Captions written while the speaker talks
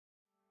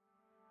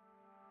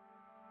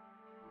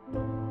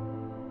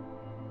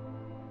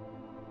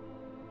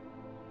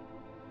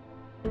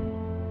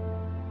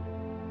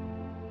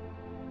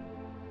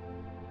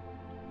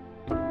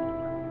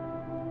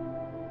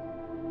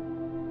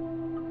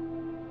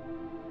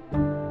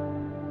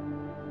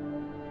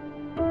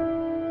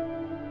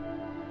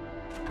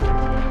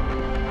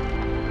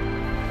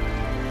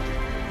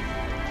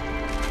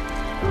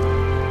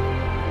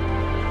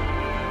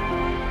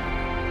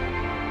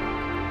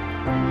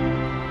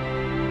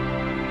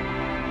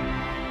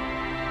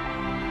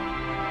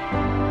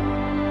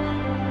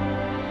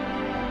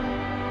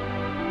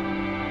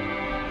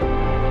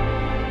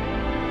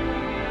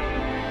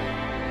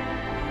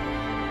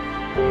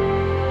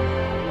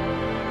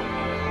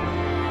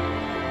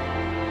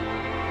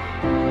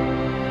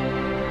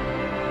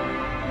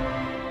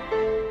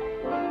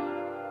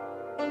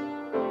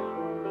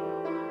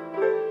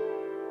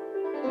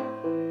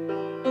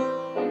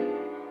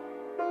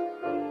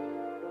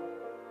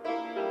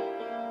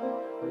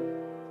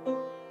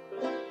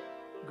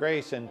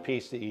Grace and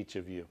peace to each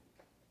of you.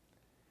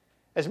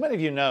 As many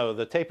of you know,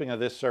 the taping of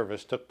this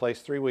service took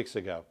place 3 weeks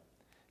ago,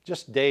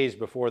 just days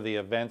before the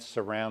events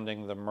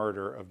surrounding the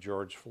murder of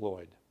George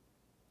Floyd.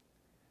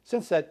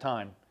 Since that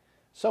time,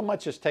 so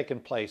much has taken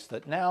place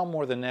that now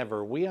more than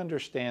ever we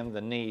understand the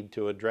need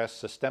to address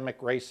systemic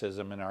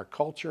racism in our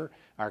culture,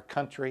 our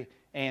country,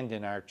 and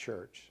in our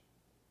church.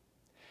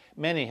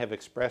 Many have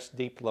expressed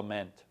deep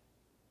lament.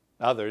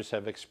 Others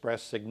have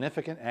expressed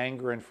significant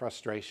anger and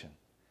frustration.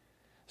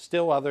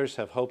 Still others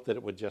have hoped that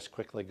it would just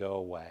quickly go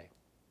away.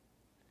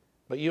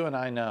 But you and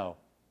I know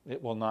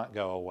it will not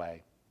go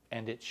away,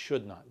 and it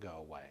should not go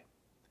away.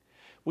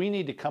 We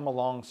need to come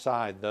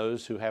alongside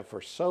those who have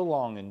for so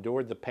long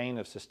endured the pain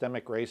of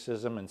systemic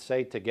racism and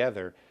say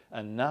together,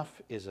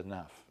 enough is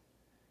enough.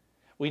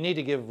 We need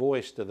to give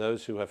voice to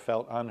those who have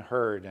felt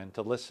unheard and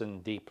to listen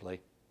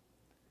deeply.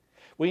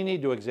 We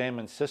need to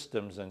examine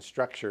systems and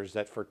structures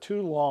that for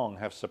too long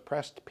have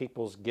suppressed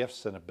people's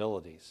gifts and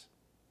abilities.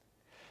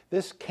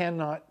 This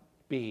cannot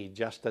be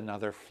just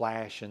another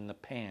flash in the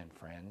pan,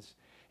 friends.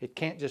 It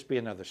can't just be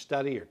another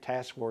study or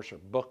task force or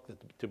book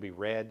to be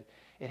read.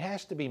 It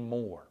has to be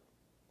more.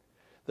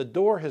 The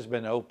door has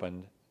been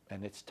opened,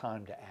 and it's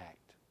time to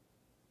act.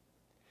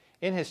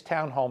 In his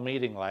town hall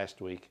meeting last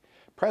week,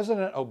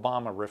 President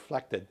Obama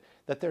reflected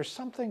that there's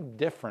something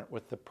different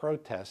with the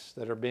protests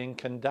that are being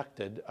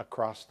conducted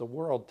across the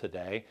world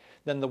today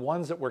than the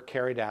ones that were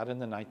carried out in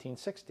the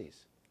 1960s.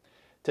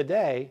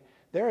 Today,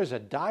 there is a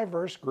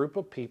diverse group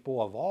of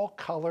people of all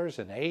colors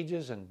and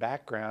ages and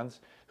backgrounds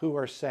who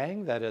are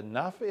saying that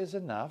enough is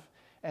enough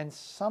and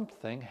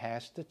something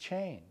has to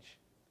change.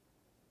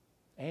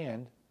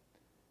 And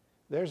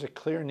there's a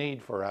clear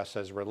need for us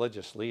as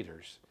religious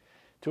leaders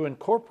to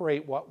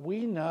incorporate what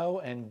we know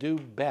and do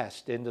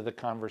best into the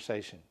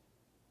conversation.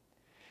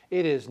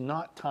 It is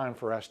not time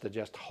for us to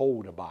just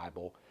hold a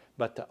Bible,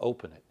 but to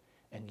open it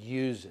and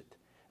use it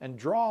and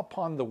draw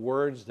upon the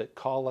words that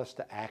call us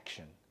to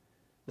action,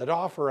 that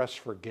offer us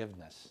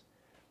forgiveness,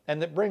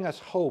 and that bring us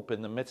hope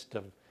in the midst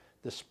of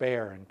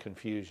despair and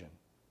confusion.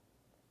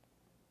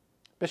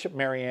 Bishop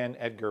Marianne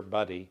Edgar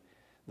Budde,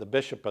 the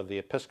bishop of the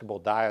Episcopal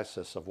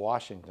Diocese of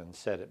Washington,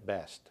 said it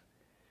best.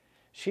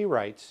 She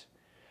writes,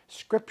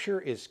 "Scripture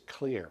is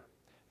clear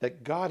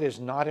that God is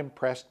not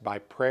impressed by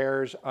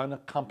prayers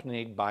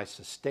unaccompanied by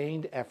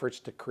sustained efforts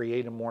to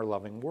create a more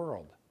loving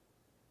world."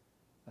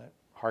 That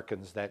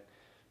harkens that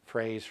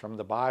phrase from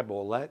the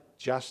Bible, let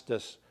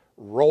justice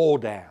roll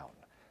down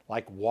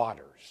like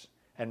waters,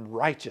 and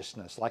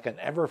righteousness like an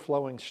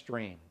ever-flowing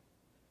stream.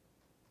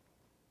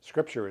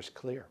 Scripture is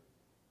clear.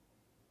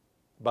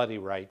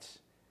 Budde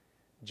writes,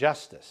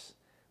 justice,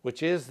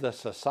 which is the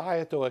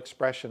societal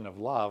expression of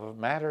love,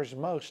 matters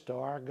most to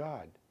our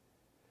God.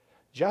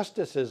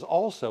 Justice is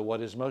also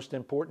what is most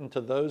important to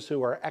those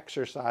who are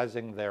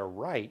exercising their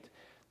right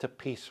to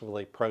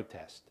peacefully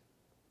protest.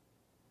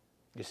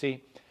 You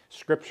see,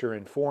 Scripture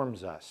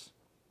informs us,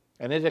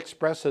 and it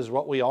expresses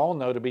what we all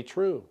know to be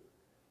true.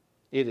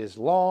 It is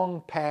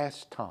long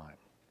past time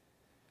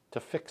to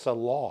fix a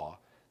law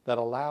that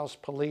allows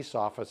police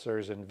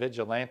officers and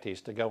vigilantes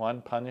to go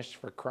unpunished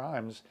for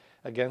crimes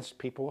against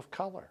people of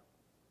color.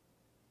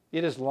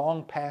 It is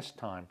long past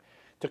time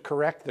to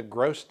correct the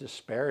gross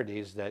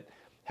disparities that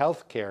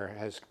healthcare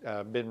has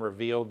been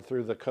revealed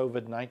through the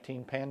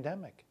COVID-19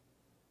 pandemic.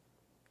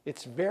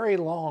 It's very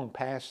long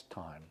past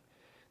time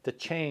to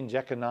change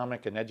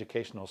economic and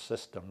educational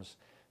systems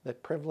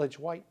that privilege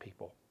white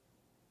people.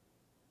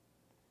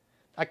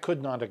 I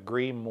could not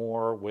agree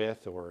more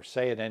with or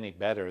say it any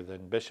better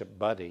than Bishop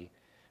Budde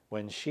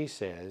when she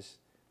says,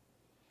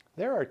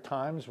 there are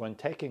times when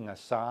taking a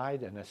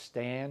side and a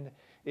stand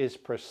is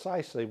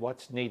precisely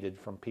what's needed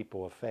from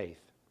people of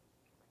faith.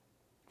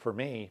 For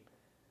me,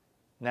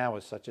 now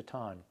is such a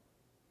time.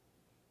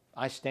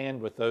 I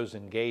stand with those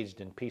engaged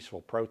in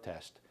peaceful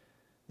protest,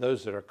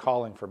 those that are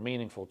calling for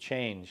meaningful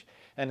change,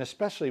 and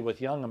especially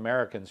with young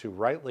Americans who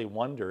rightly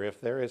wonder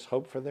if there is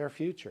hope for their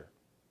future.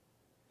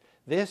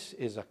 This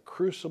is a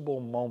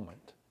crucible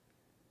moment.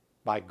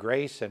 By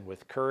grace and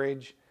with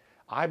courage,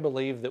 I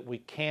believe that we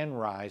can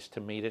rise to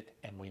meet it,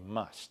 and we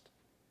must.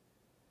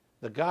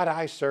 The God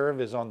I serve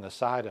is on the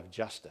side of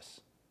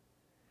justice.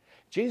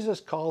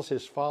 Jesus calls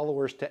his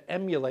followers to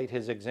emulate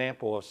his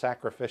example of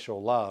sacrificial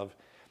love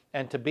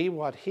and to be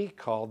what he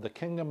called the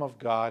kingdom of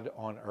God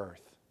on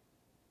earth.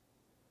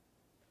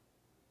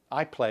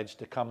 I pledge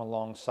to come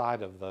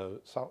alongside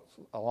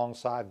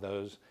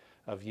those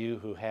of you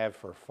who have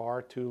for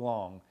far too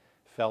long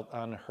felt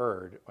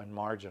unheard and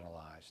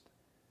marginalized.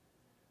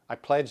 I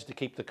pledge to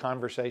keep the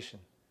conversation,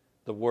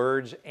 the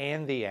words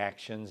and the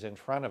actions in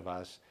front of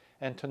us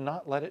and to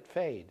not let it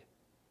fade.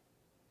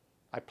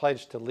 I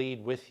pledge to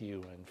lead with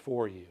you and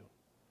for you.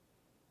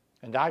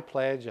 And I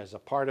pledge as a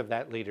part of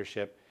that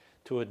leadership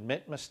to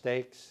admit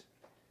mistakes,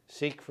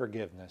 seek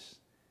forgiveness,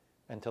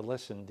 and to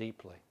listen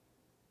deeply.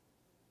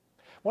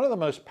 One of the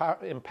most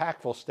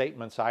impactful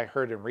statements I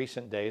heard in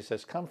recent days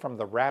has come from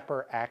the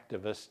rapper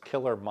activist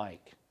Killer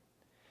Mike.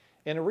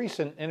 In a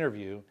recent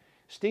interview,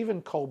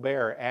 Stephen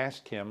Colbert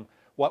asked him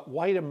what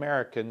white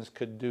Americans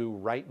could do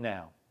right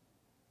now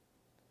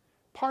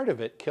Part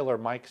of it, Killer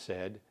Mike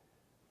said,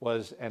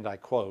 was, and I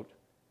quote,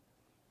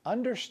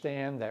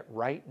 "Understand that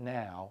right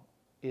now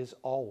is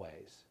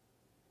always."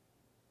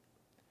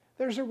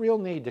 There's a real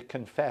need to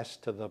confess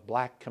to the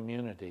black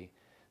community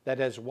that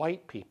as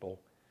white people,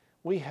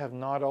 we have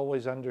not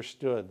always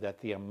understood that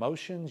the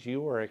emotions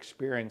you are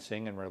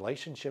experiencing in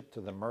relationship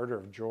to the murder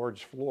of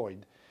George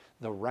Floyd,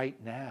 the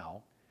right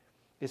now,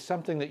 is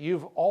something that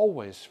you've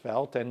always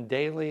felt and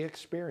daily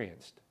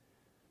experienced.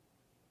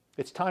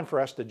 It's time for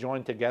us to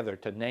join together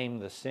to name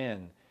the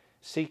sin,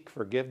 seek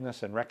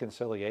forgiveness and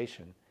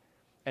reconciliation,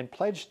 and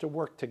pledge to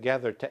work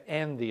together to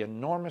end the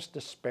enormous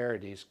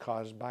disparities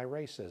caused by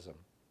racism.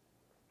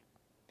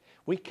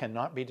 We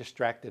cannot be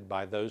distracted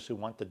by those who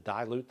want to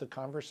dilute the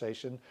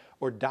conversation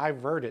or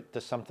divert it to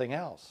something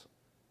else.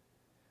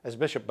 As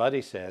Bishop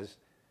Buddy says,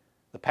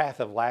 the path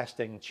of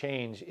lasting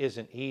change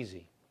isn't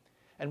easy,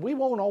 and we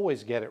won't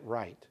always get it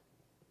right.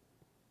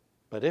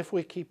 But if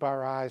we keep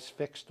our eyes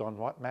fixed on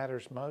what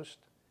matters most,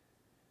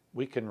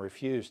 we can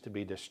refuse to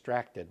be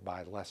distracted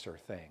by lesser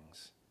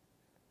things.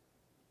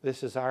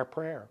 This is our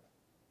prayer,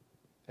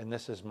 and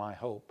this is my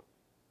hope,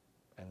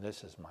 and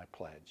this is my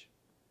pledge.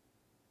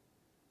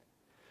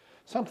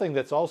 Something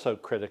that's also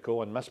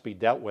critical and must be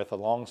dealt with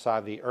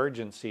alongside the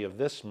urgency of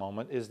this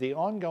moment is the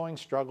ongoing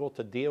struggle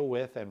to deal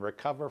with and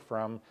recover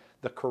from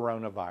the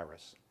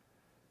coronavirus.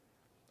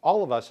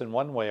 All of us in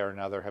one way or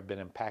another have been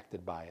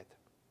impacted by it.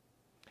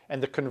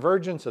 And the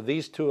convergence of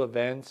these two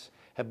events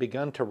have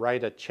begun to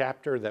write a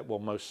chapter that will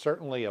most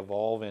certainly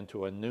evolve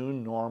into a new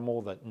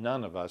normal that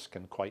none of us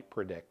can quite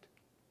predict.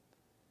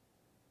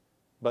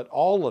 But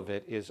all of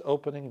it is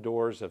opening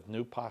doors of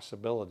new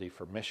possibility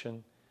for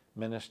mission,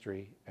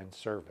 ministry, and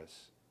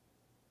service.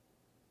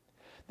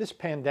 This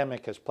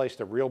pandemic has placed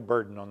a real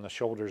burden on the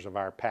shoulders of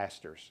our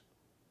pastors.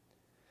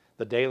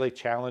 The daily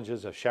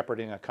challenges of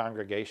shepherding a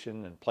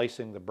congregation and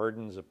placing the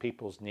burdens of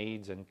people's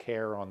needs and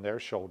care on their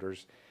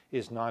shoulders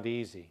is not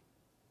easy.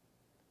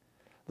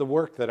 The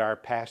work that our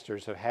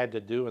pastors have had to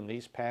do in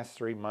these past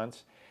 3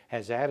 months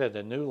has added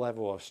a new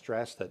level of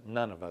stress that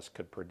none of us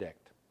could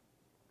predict.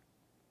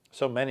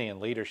 So many in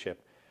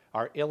leadership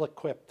are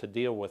ill-equipped to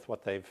deal with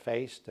what they've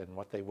faced and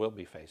what they will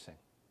be facing.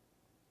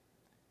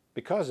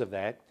 Because of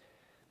that,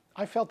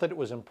 I felt that it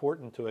was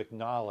important to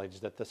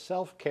acknowledge that the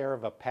self-care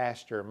of a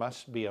pastor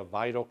must be a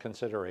vital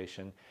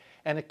consideration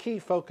and a key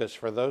focus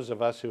for those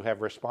of us who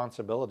have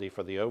responsibility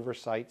for the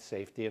oversight,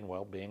 safety, and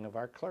well-being of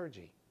our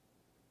clergy.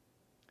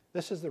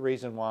 This is the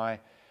reason why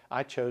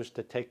I chose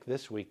to take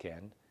this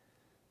weekend,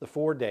 the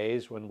 4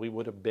 days when we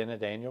would have been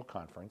at annual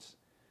conference,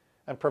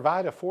 and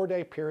provide a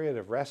 4-day period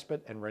of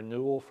respite and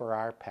renewal for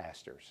our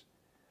pastors.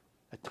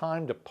 A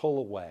time to pull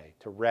away,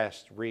 to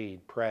rest,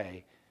 read,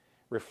 pray,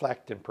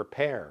 reflect, and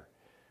prepare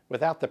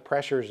without the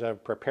pressures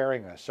of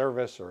preparing a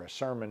service or a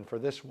sermon for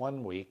this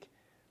 1 week,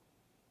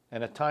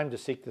 and a time to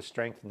seek the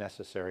strength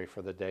necessary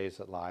for the days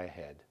that lie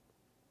ahead.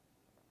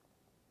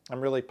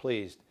 I'm really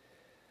pleased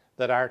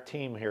that our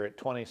team here at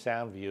 20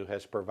 Soundview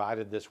has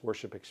provided this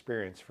worship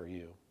experience for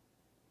you.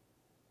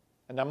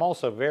 And I'm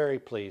also very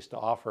pleased to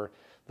offer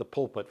the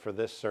pulpit for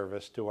this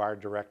service to our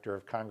Director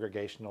of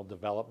Congregational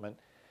Development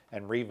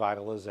and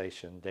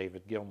Revitalization,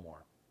 David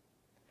Gilmore.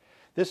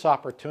 This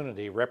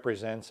opportunity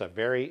represents a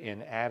very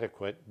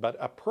inadequate but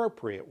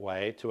appropriate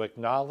way to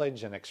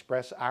acknowledge and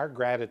express our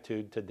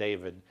gratitude to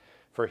David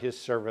for his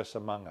service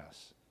among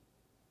us.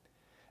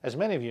 As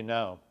many of you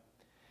know,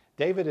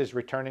 David is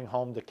returning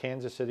home to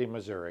Kansas City,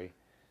 Missouri,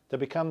 to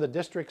become the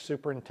district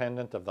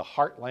superintendent of the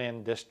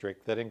Heartland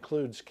District that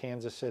includes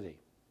Kansas City.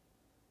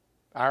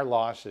 Our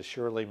loss is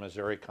surely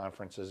Missouri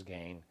Conference's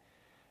gain,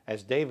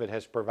 as David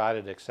has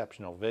provided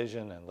exceptional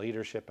vision and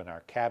leadership in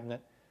our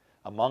cabinet,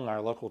 among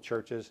our local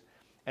churches,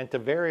 and to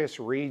various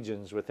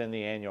regions within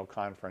the annual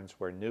conference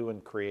where new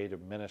and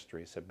creative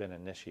ministries have been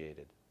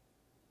initiated.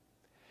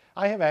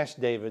 I have asked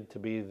David to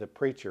be the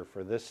preacher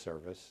for this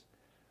service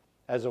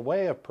as a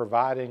way of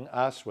providing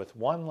us with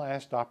one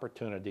last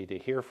opportunity to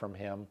hear from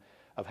him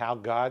of how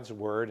God's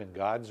Word and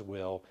God's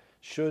will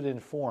should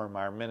inform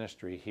our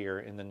ministry here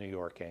in the New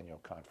York Annual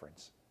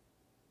Conference.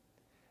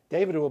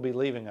 David will be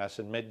leaving us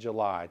in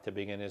mid-July to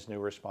begin his new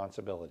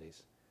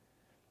responsibilities.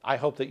 I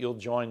hope that you'll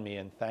join me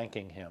in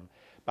thanking him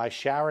by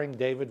showering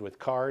David with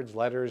cards,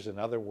 letters, and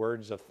other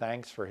words of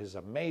thanks for his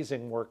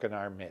amazing work in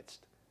our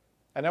midst.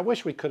 And I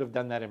wish we could have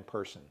done that in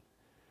person.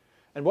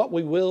 And what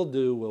we will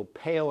do will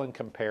pale in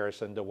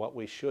comparison to what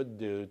we should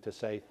do to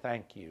say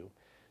thank you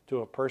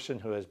to a person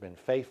who has been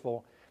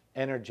faithful,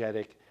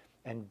 energetic,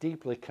 and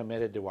deeply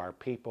committed to our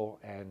people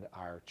and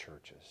our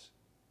churches.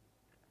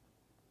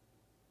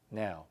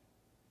 Now,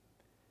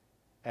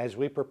 as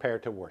we prepare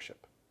to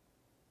worship,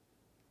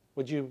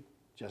 would you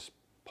just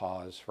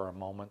pause for a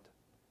moment?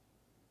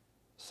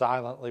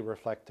 Silently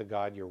reflect to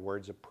God your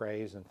words of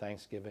praise and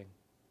thanksgiving,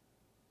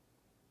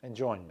 and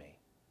join me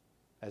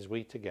as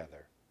we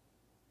together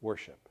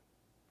worship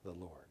the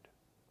Lord.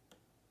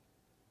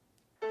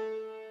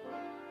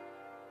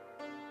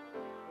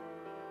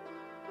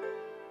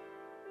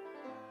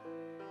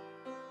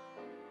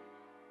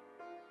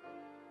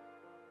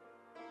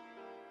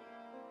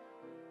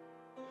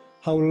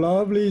 How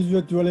lovely is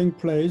your dwelling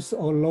place,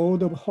 O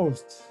Lord of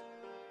hosts.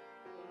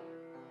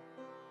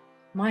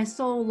 My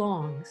soul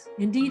longs,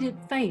 indeed it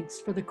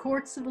faints, for the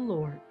courts of the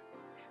Lord.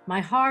 My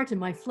heart and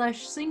my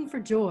flesh sing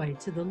for joy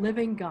to the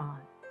living God.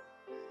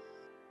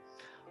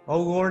 O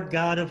Lord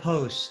God of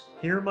hosts,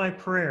 hear my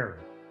prayer.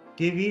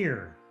 Give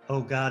ear,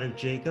 O God of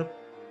Jacob.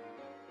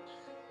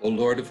 O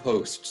Lord of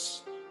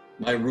hosts,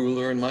 my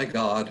ruler and my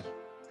God,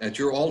 at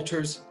your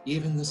altars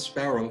even the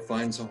sparrow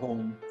finds a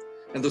home,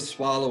 and the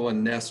swallow a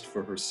nest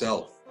for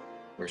herself,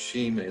 where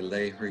she may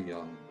lay her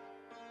young.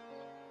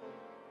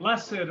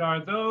 Blessed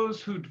are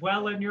those who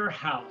dwell in your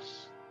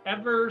house,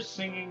 ever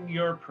singing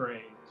your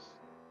praise.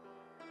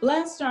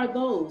 Blessed are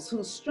those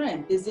whose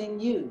strength is in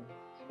you,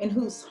 in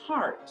whose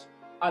heart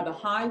are the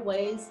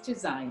highways to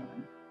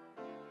Zion.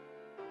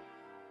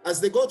 As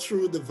they go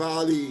through the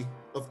valley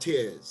of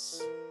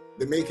tears,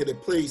 they make it a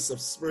place of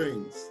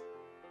springs.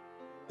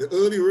 The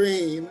early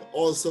rain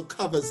also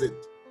covers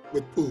it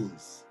with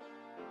pools.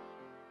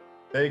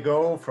 They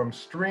go from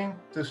strength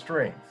to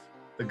strength.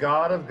 The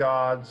God of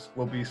gods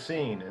will be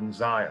seen in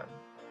Zion.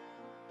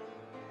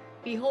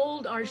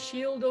 Behold our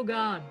shield, O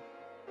God.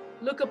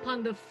 Look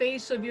upon the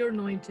face of your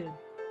anointed.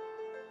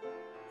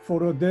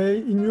 For a day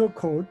in your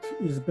court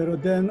is better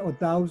than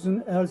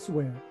 1,000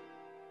 elsewhere.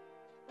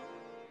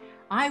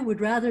 I would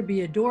rather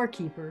be a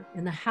doorkeeper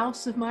in the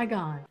house of my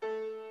God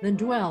than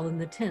dwell in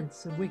the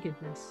tents of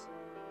wickedness.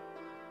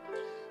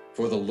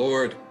 For the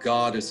Lord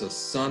God is a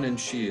sun and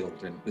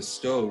shield, and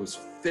bestows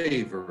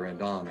favor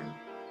and honor.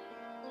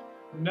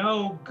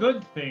 No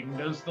good thing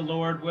does the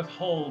Lord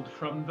withhold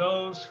from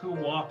those who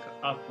walk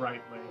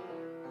uprightly.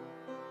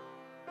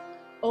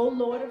 O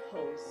Lord of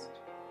hosts,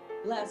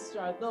 blessed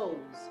are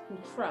those who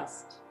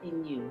trust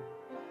in you.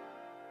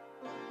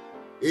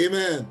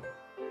 Amen.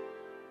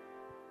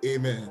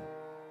 Amen.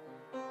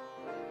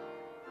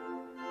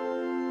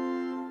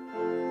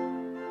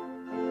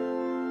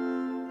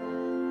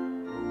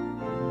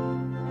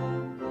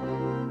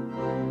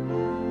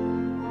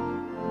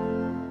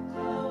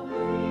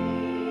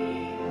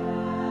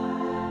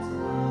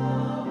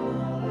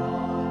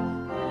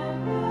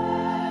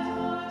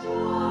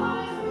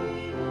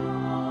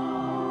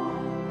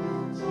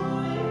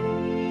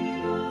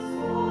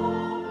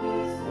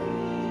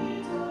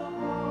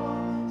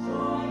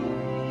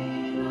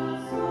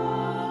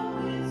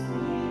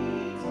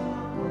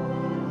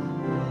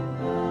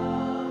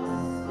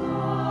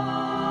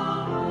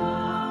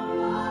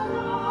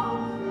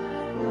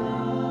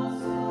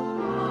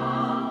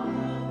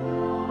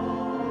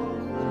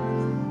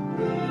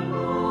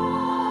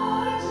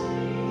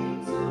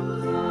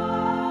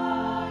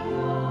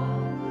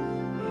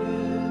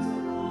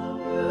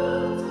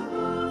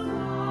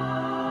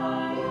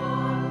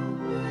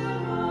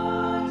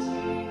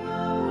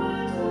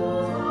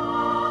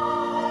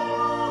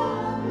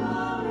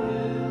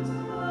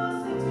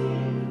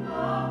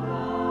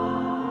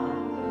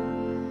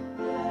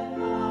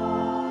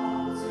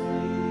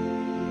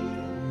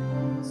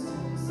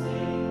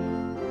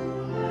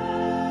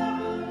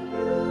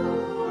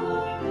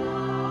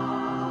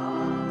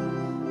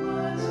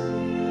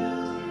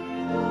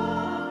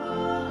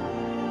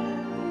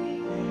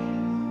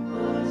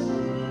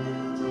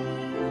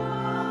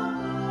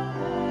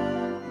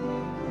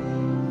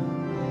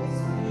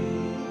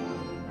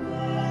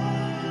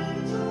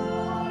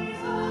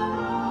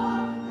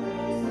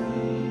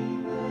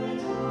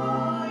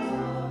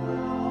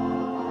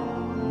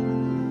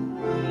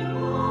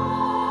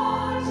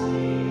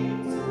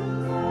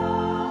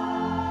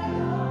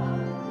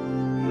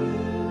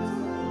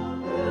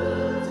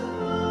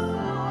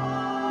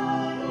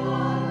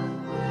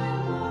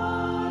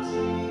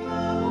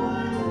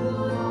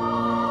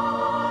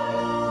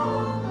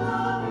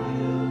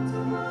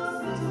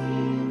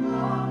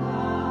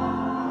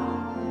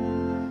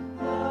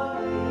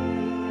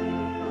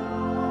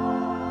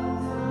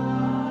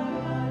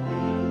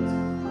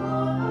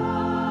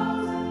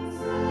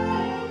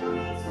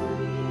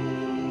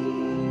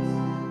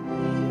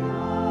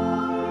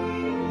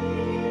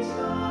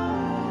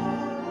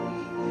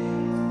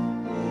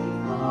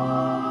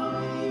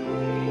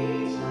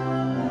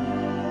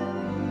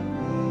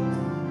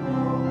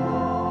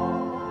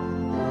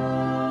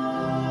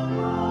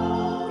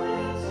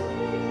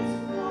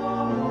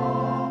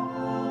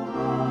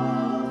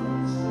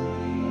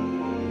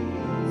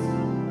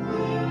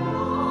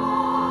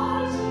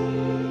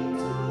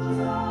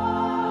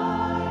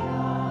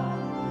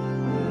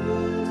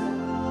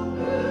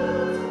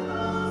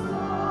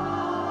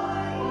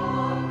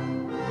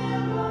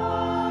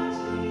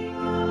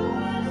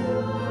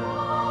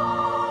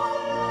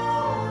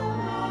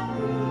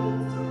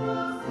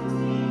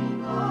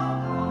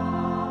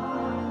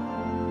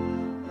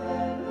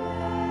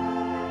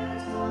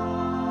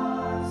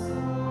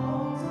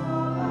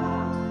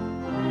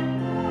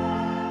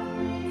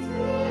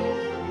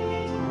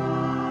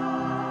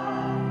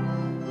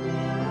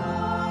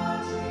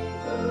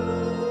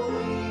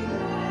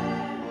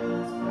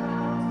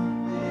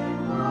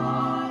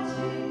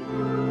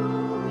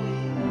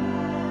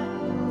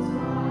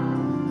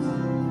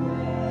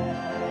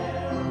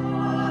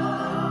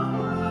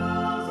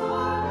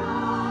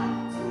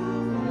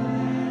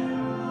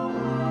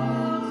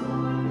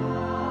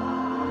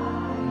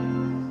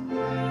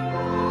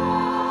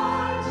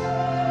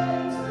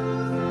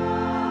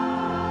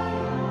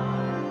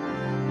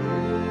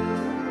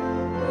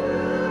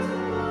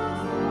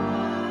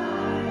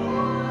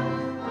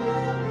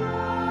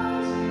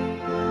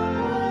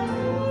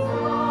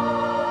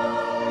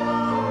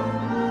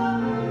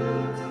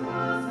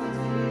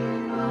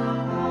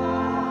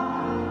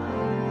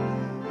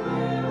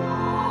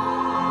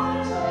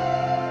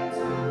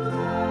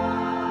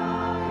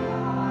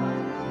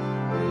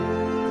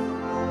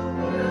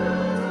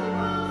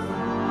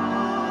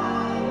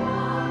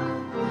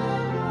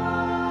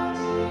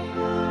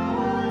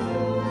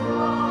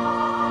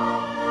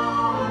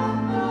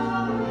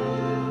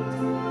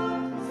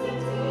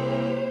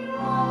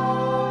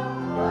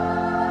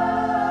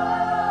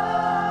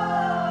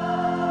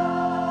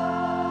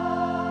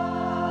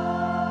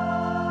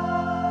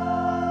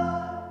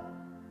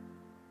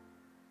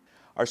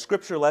 Our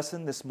scripture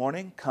lesson this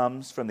morning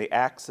comes from the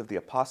Acts of the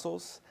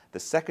Apostles, the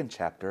 2nd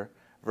chapter,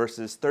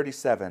 verses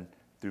 37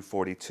 through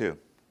 42.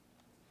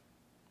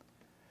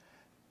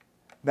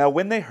 Now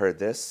when they heard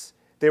this,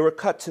 they were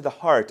cut to the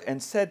heart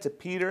and said to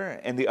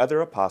Peter and the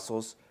other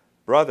apostles,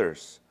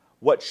 "Brothers,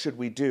 what should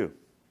we do?"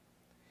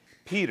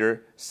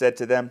 Peter said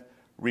to them,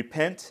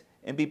 "Repent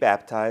and be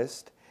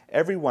baptized,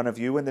 every one of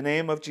you, in the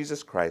name of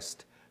Jesus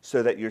Christ,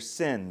 so that your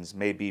sins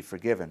may be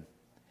forgiven,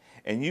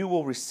 and you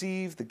will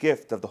receive the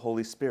gift of the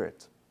Holy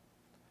Spirit.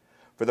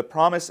 For the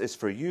promise is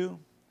for you,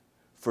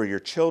 for your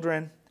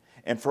children,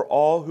 and for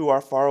all who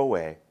are far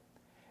away,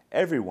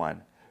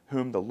 everyone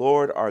whom the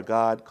Lord our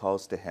God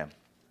calls to him."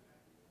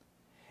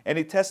 And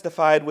he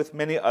testified with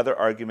many other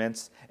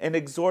arguments and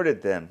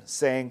exhorted them,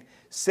 saying,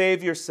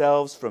 "Save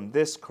yourselves from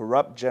this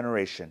corrupt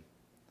generation."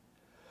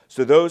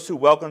 So those who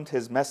welcomed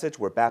his message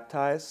were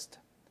baptized,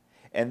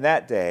 and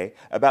that day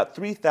about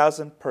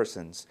 3,000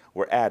 persons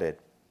were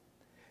added.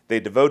 They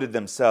devoted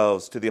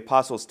themselves to the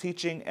apostles'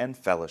 teaching and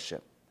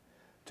fellowship,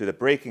 to the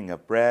breaking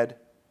of bread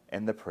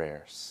and the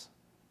prayers.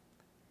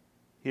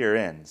 Here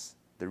ends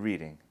the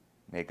reading.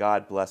 May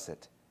God bless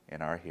it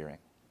in our hearing.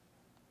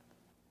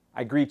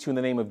 I greet you in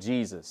the name of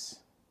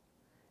Jesus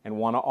and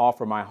want to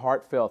offer my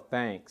heartfelt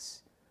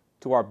thanks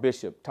to our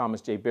Bishop,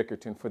 Thomas J.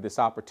 Bickerton, for this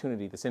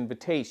opportunity, this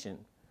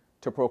invitation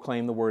to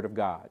proclaim the Word of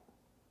God.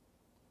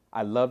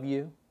 I love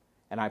you,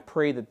 and I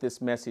pray that this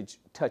message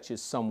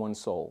touches someone's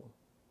soul.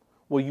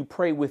 Will you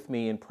pray with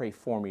me and pray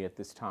for me at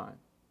this time?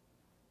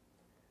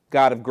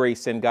 God of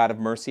grace and God of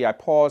mercy, I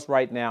pause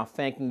right now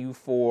thanking you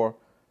for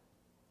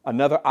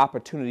another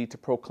opportunity to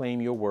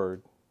proclaim your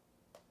word.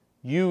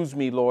 Use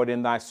me, Lord,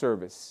 in thy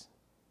service,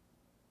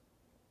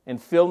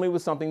 and fill me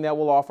with something that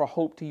will offer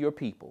hope to your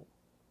people.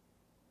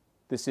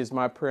 This is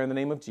my prayer in the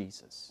name of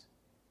Jesus.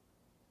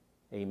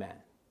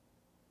 Amen.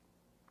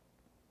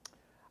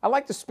 I'd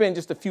like to spend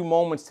just a few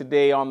moments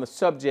today on the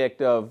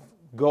subject of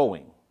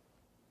going.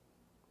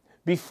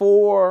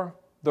 Before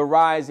the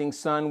rising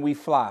sun we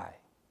fly.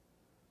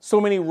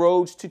 So many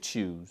roads to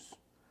choose.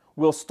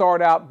 We'll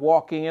start out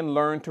walking and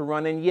learn to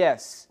run, and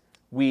yes,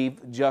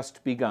 we've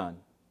just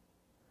begun.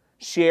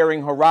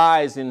 Sharing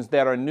horizons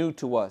that are new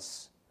to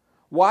us.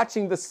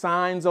 Watching the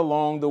signs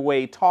along the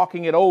way,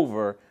 talking it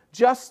over,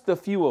 just the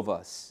few of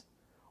us,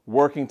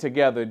 working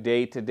together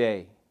day to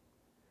day,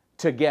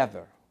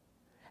 together.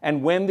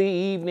 And when the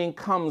evening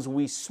comes,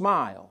 we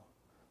smile.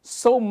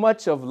 So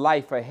much of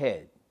life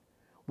ahead.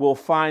 We'll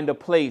find a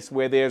place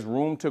where there's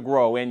room to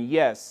grow, and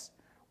yes,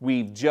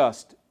 we've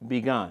just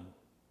begun.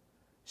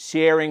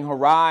 Sharing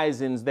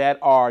horizons that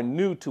are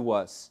new to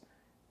us,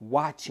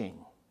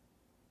 watching.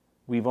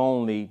 We've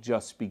only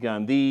just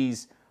begun.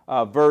 These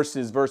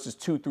verses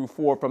 2 through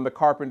 4 from the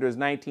Carpenter's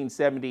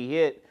 1970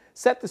 hit,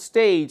 set the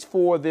stage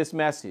for this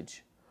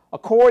message.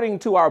 According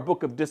to our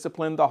book of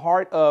discipline, the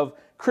heart of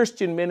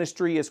Christian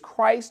ministry is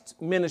Christ's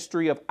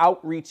ministry of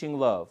outreaching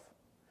love.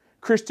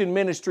 Christian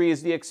ministry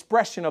is the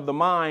expression of the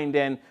mind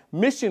and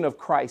mission of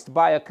Christ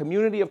by a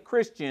community of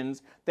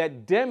Christians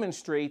that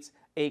demonstrates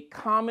a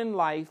common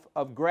life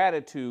of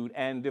gratitude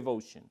and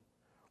devotion,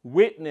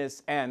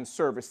 witness and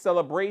service,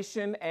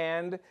 celebration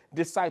and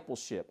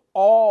discipleship.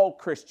 All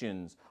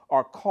Christians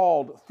are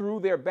called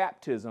through their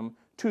baptism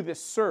to this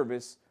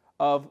service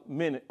of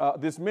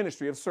this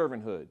ministry of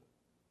servanthood.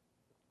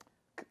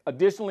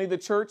 Additionally, the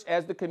church,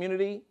 as the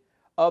community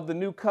of the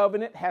new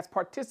covenant, has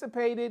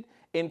participated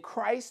in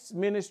Christ's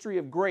ministry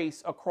of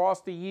grace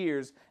across the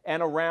years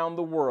and around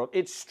the world.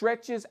 It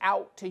stretches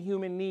out to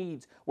human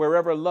needs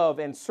wherever love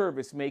and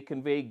service may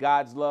convey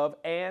God's love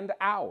and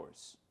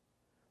ours.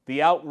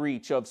 The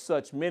outreach of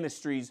such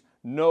ministries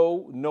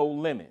know no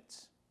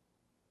limits.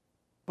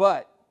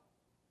 But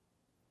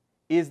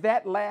is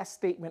that last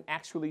statement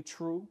actually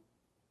true?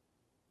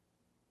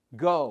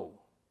 Go,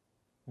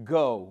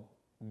 go,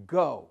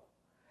 go.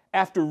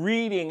 After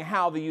reading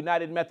how the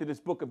United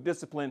Methodist Book of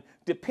Discipline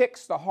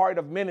depicts the heart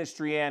of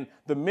ministry and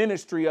the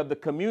ministry of the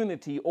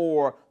community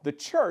or the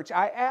church,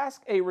 I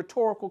ask a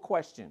rhetorical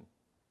question.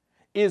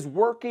 Is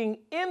working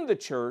in the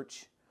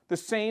church the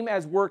same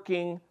as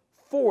working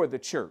for the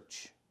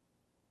church?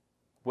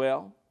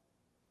 Well,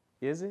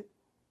 is it?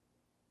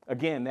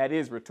 Again, that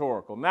is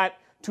rhetorical. Not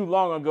too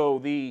long ago,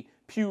 the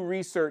Pew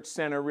Research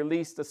Center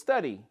released a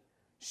study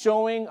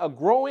showing a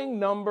growing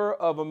number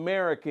of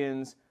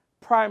Americans,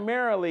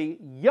 primarily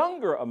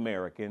younger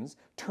Americans,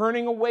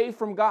 turning away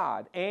from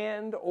God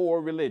and or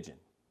religion.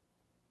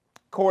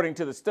 According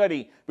to the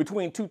study,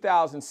 between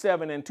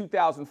 2007 and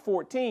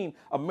 2014,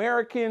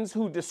 Americans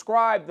who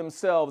described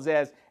themselves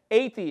as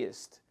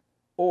atheist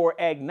or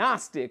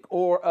agnostic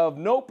or of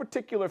no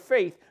particular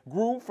faith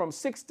grew from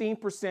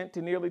 16%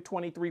 to nearly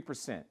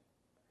 23%.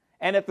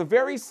 And at the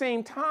very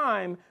same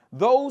time,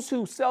 those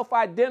who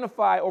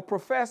self-identify or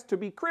profess to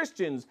be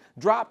Christians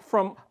dropped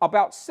from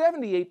about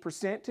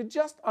 78% to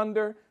just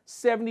under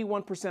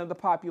 71% of the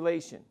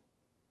population.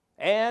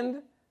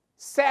 And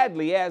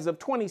sadly, as of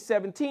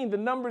 2017, the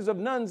numbers of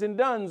nones and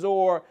dones,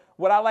 or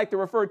what I like to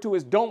refer to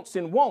as don'ts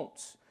and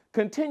won'ts,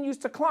 continues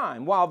to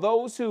climb, while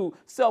those who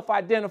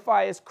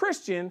self-identify as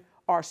Christian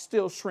are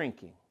still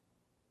shrinking.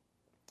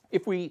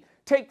 If we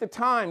take the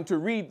time to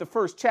read the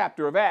first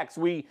chapter of Acts,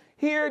 we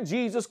hear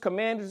Jesus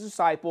command his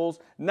disciples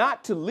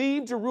not to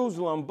leave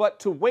Jerusalem, but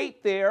to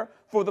wait there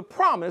for the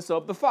promise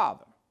of the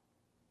Father.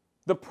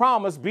 The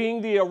promise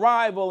being the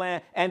arrival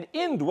and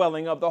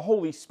indwelling of the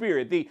Holy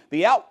Spirit,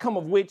 the outcome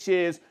of which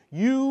is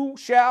you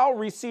shall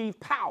receive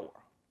power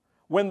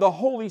when the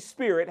Holy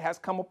Spirit has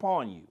come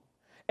upon you.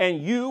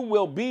 And you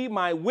will be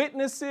my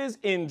witnesses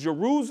in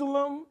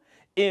Jerusalem,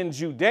 in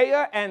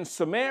Judea and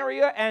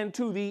Samaria, and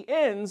to the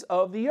ends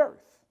of the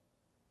earth.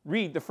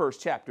 Read the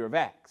first chapter of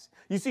Acts.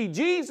 You see,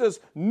 Jesus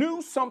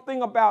knew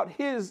something about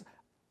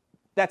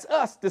that's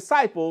us,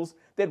 disciples,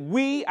 that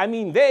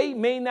they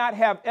may not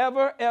have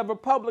ever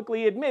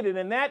publicly admitted,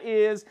 and that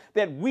is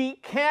that we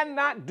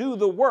cannot do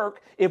the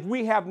work if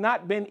we have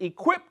not been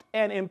equipped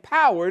and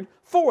empowered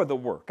for the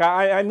work.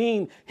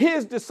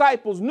 His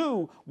disciples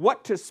knew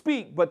what to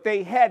speak, but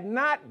they had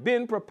not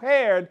been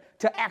prepared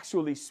to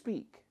actually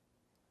speak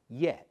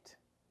yet.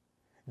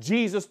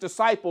 Jesus'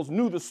 disciples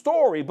knew the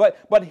story,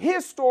 but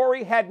his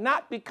story had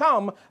not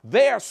become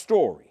their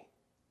story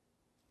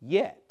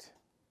yet.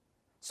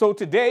 So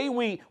today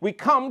we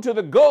come to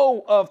the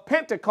go of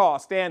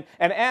Pentecost, and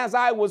as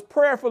I was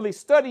prayerfully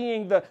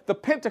studying the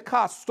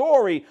Pentecost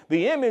story,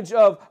 the image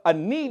of a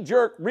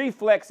knee-jerk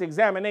reflex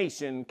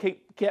examination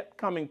kept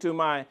coming to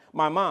my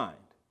mind.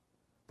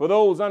 For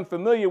those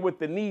unfamiliar with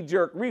the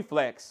knee-jerk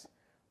reflex,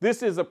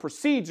 this is a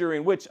procedure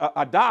in which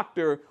a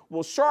doctor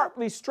will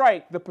sharply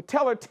strike the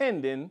patellar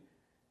tendon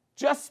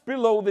just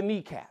below the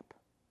kneecap.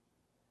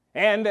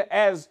 And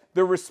as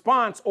the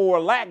response or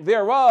lack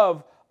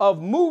thereof of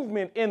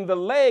movement in the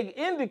leg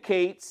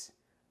indicates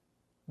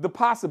the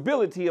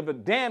possibility of a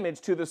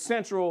damage to the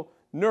central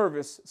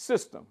nervous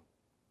system,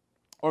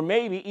 or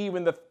maybe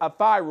even a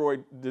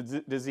thyroid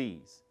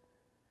disease.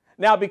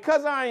 Now,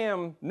 because I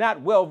am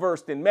not well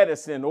versed in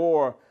medicine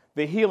or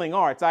the healing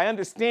arts, I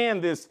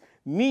understand this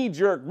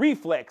knee-jerk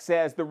reflex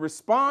as the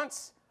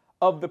response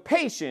of the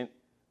patient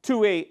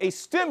to a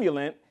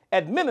stimulant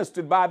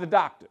administered by the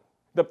doctor.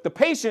 The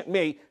patient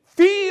may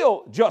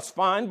feel just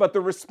fine, but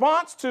the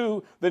response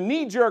to the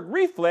knee-jerk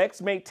reflex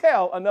may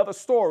tell another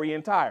story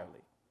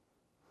entirely.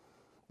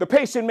 The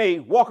patient may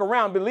walk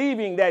around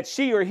believing that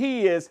she or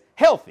he is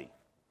healthy,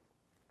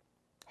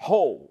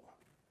 whole.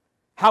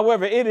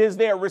 However, it is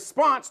their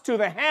response to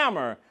the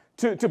hammer,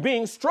 to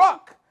being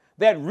struck,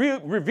 that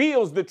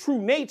reveals the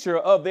true nature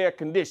of their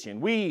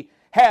condition. We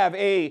have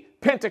a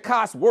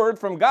Pentecost word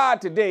from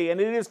God today, and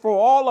it is for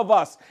all of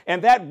us.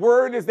 And that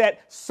word is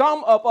that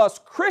some of us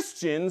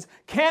Christians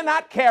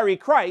cannot carry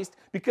Christ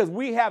because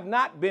we have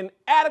not been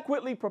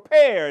adequately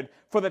prepared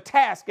for the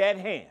task at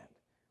hand.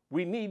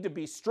 We need to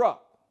be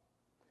struck.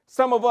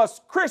 Some of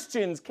us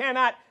Christians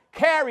cannot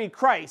carry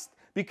Christ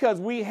because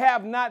we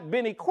have not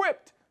been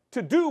equipped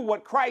to do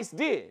what Christ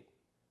did,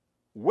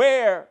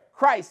 where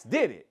Christ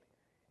did it.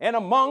 And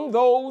among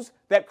those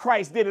that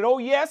Christ did it, oh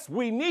yes,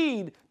 we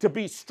need to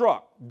be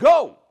struck.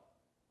 Go.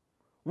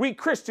 We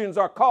Christians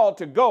are called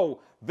to go,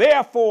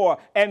 therefore,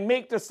 and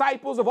make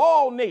disciples of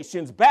all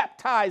nations,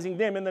 baptizing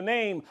them in the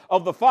name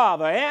of the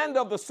Father and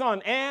of the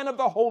Son and of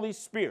the Holy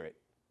Spirit,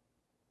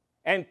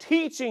 and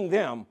teaching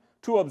them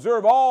to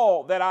observe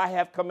all that I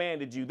have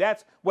commanded you.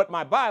 That's what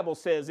my Bible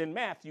says in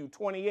Matthew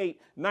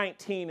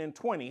 28:19 and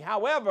 20.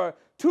 However,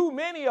 too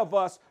many of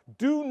us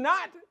do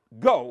not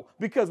go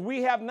because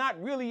we have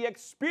not really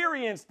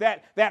experienced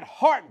that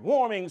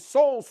heartwarming,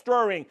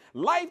 soul-stirring,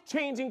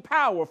 life-changing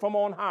power from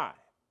on high.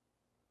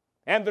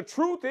 And the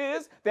truth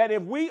is that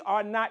if we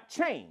are not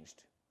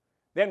changed,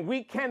 then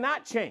we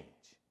cannot change.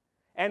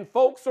 And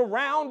folks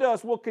around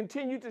us will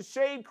continue to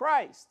shade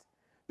Christ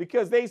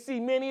because they see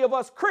many of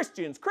us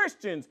Christians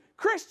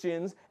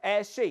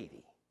as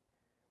shady.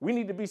 We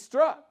need to be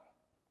struck.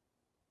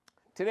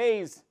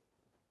 Today's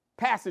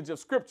passage of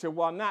Scripture,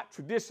 while not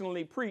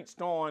traditionally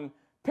preached on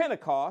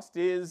Pentecost,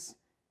 is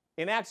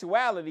in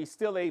actuality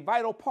still a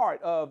vital part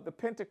of the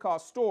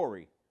Pentecost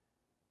story.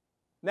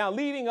 Now,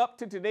 leading up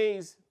to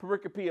today's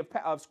pericope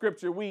of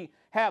Scripture, we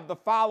have the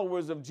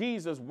followers of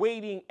Jesus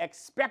waiting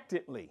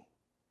expectantly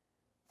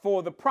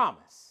for the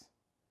promise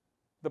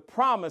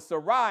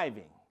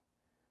arriving,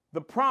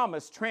 the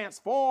promise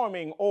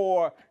transforming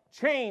or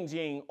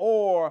changing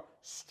or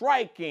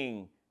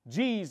striking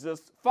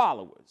Jesus'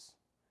 followers,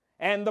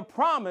 and the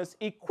promise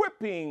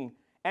equipping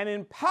and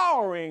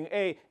empowering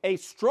a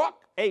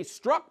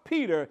struck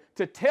Peter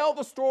to tell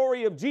the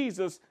story of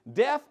Jesus'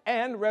 death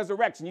and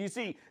resurrection. You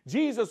see,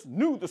 Jesus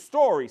knew the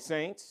story,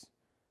 saints.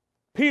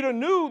 Peter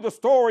knew the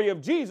story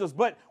of Jesus,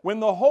 but when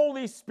the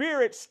Holy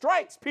Spirit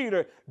strikes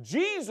Peter,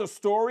 Jesus'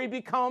 story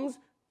becomes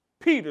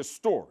Peter's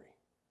story.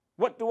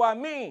 What do I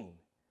mean?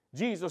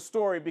 Jesus'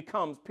 story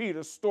becomes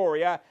Peter's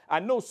story. I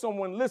know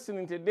someone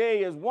listening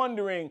today is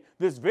wondering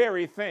this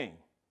very thing.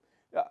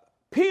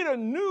 Peter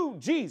knew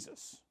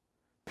Jesus.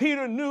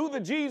 Peter knew the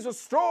Jesus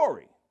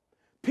story.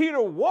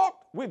 Peter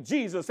walked with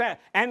Jesus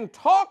and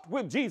talked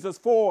with Jesus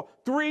for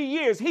 3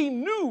 years. He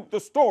knew the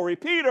story.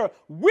 Peter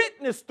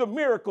witnessed the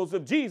miracles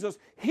of Jesus,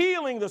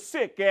 healing the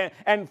sick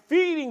and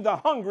feeding the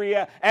hungry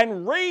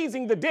and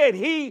raising the dead.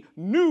 He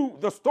knew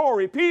the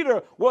story.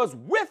 Peter was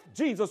with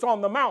Jesus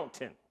on the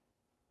mountain,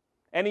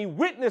 and he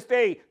witnessed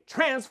a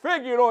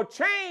transfigured or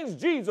changed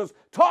Jesus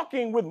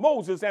talking with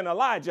Moses and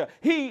Elijah.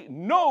 He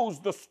knows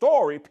the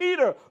story.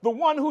 Peter, the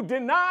one who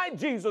denied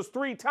Jesus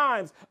 3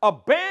 times,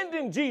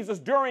 abandoned Jesus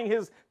during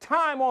his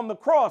time on the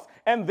cross,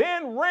 and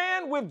then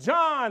ran with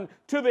John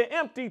to the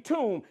empty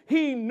tomb.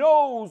 He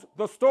knows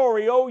the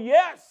story. Oh,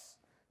 yes,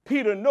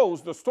 Peter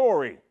knows the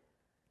story.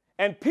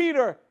 And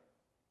Peter,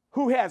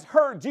 who has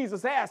heard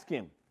Jesus ask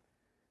him,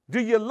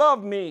 "Do you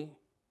love me?"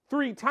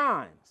 3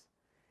 times.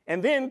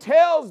 And then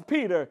tells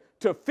Peter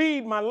to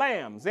feed my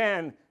lambs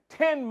and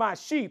tend my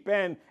sheep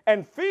and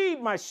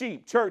feed my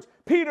sheep, church.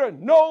 Peter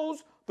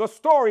knows the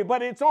story,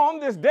 but it's on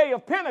this day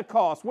of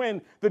Pentecost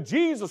when the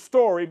Jesus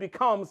story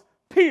becomes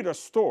Peter's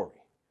story.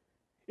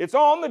 It's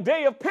on the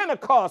day of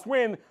Pentecost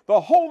when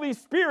the Holy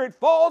Spirit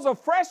falls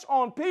afresh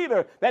on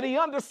Peter that he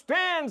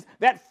understands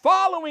that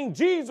following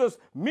Jesus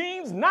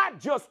means not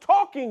just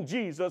talking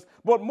Jesus,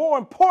 but more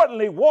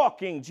importantly,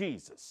 walking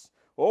Jesus.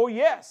 Oh,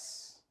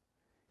 yes.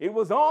 It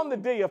was on the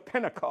day of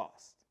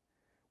Pentecost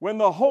when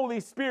the Holy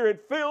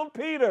Spirit filled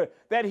Peter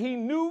that he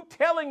knew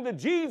telling the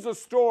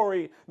Jesus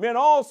story meant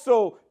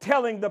also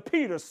telling the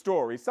Peter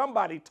story.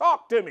 Somebody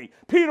talk to me.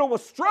 Peter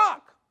was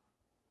struck.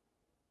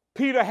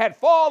 Peter had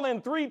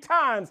fallen 3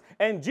 times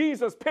and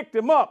Jesus picked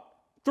him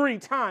up 3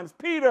 times.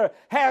 Peter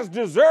has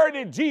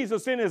deserted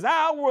Jesus in his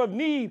hour of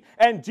need,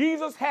 and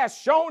Jesus has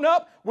shown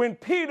up when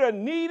Peter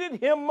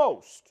needed him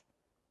most.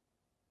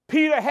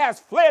 Peter has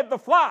fled the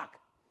flock.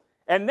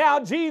 And now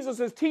Jesus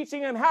is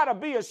teaching him how to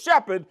be a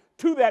shepherd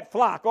to that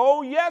flock.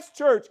 Oh, yes,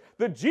 church,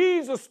 the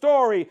Jesus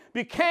story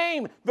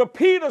became the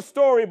Peter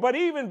story, but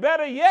even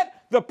better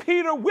yet, the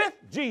Peter with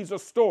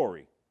Jesus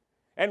story.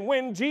 And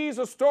when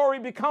Jesus' story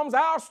becomes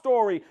our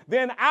story,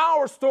 then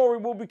our story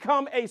will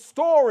become a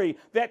story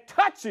that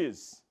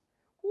touches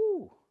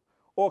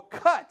or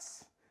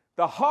cuts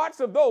the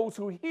hearts of those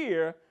who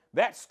hear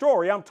that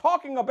story. I'm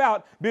talking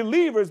about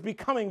believers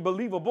becoming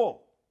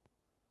believable.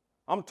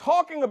 I'm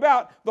talking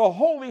about the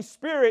Holy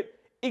Spirit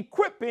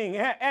equipping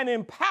and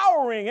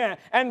empowering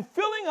and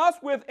filling us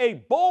with a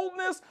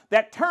boldness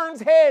that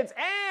turns heads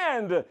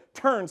and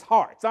turns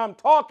hearts. I'm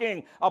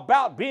talking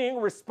about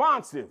being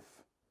responsive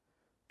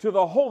to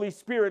the Holy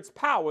Spirit's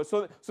power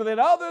so that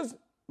others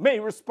may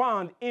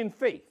respond in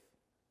faith.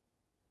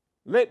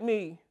 Let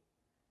me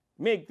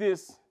make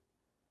this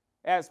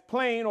as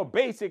plain or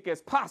basic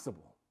as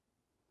possible.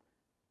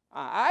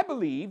 I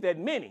believe that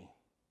many,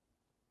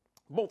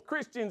 both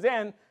Christians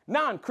and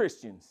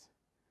non-Christians,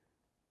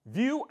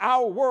 view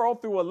our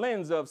world through a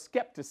lens of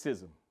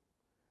skepticism,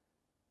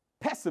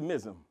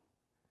 pessimism,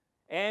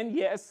 and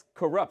yes,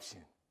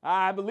 corruption.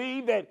 I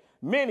believe that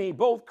many,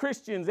 both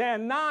Christians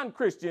and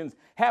non-Christians,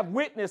 have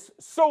witnessed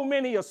so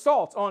many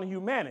assaults on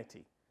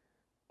humanity.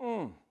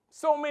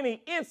 So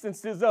many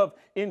instances of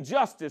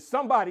injustice.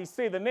 Somebody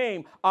say the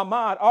name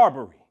Ahmaud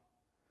Arbery.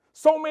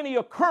 So many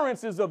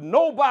occurrences of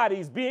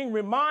nobodies being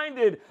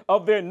reminded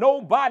of their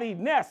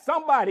nobody-ness.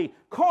 Somebody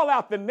call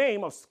out the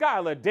name of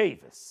Skylar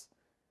Davis.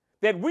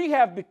 That we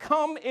have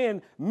become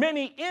in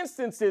many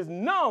instances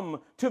numb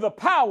to the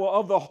power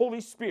of the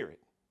Holy Spirit.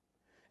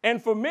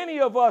 And for many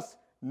of us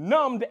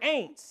numbed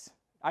ain'ts,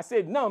 I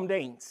said numbed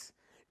ain'ts,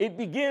 it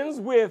begins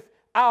with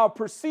our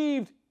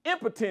perceived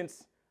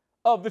impotence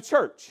of the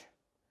church.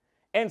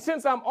 And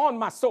since I'm on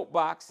my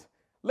soapbox,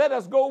 let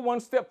us go one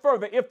step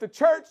further. If the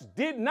church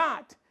did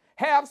not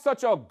have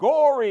such a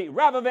gory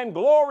rather than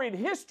gloried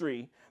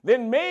history,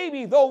 then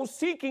maybe those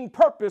seeking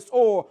purpose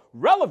or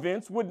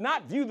relevance would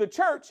not view the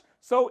church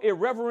so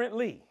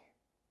irreverently.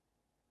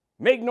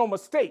 Make no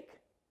mistake,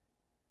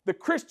 the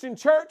Christian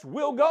church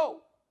will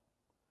go.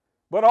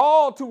 But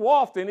all too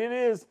often it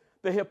is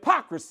the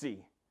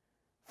hypocrisy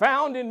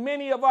found in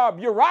many of our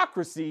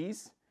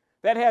bureaucracies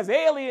that has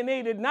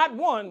alienated not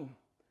 1,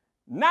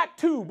 not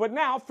 2, but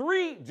now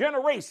 3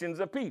 generations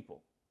of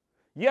people.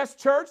 Yes,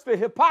 church, the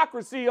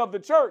hypocrisy of the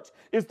church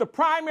is the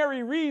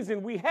primary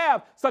reason we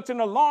have such an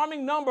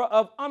alarming number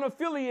of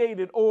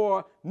unaffiliated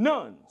or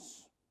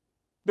nuns.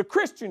 The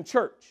Christian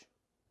church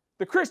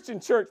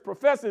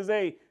professes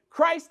a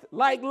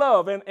Christ-like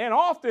love and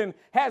often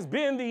has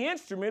been the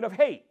instrument of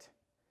hate.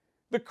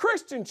 The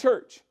Christian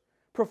church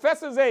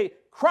professes a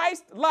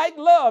Christ-like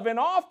love and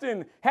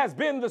often has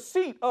been the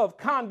seat of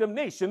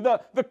condemnation.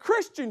 The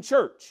Christian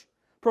church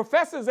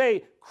professes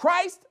a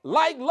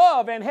Christ-like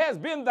love and has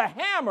been the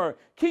hammer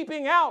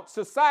keeping out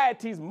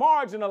society's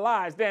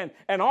marginalized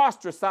and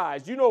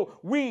ostracized. You know,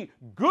 we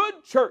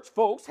good church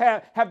folks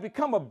have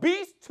become a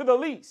beast to the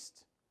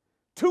least,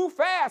 too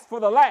fast for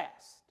the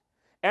last,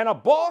 and a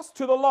boss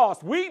to the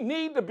lost. We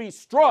need to be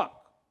struck.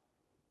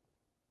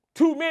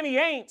 Too many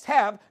ain'ts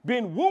have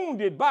been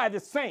wounded by the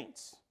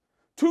saints.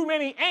 Too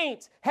many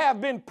ain'ts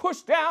have been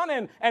pushed down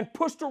and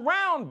pushed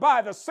around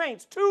by the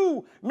saints.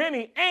 Too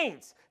many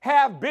ain'ts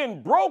have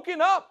been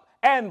broken up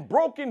and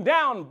broken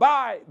down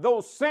by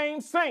those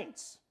same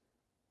saints.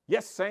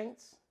 Yes,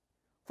 saints,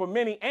 for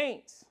many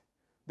ain'ts,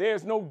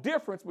 there's no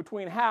difference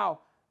between how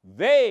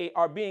they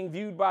are being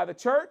viewed by the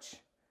church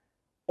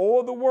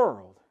or the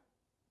world,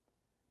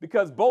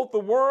 because both the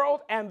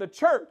world and the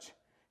church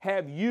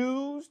have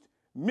used,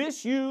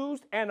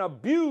 misused, and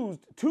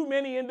abused too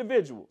many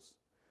individuals,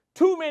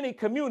 too many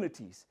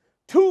communities,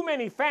 too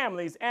many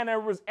families, and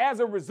as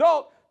a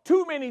result,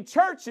 too many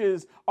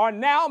churches are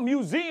now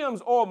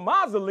museums or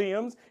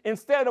mausoleums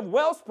instead of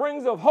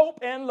wellsprings of hope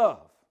and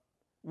love.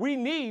 We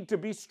need to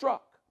be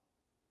struck.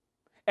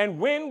 And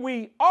when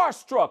we are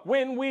struck,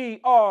 when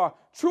we are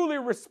truly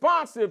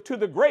responsive to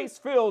the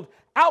grace-filled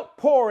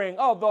outpouring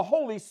of the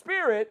Holy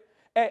Spirit,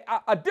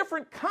 a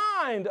different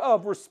kind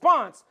of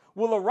response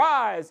will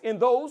arise in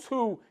those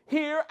who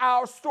hear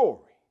our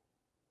story.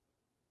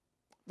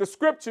 The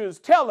scriptures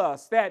tell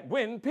us that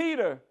when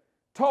Peter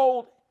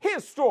told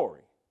his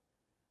story,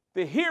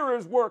 the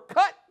hearers were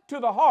cut to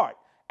the heart,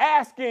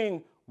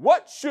 asking,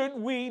 "What should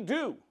we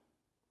do?"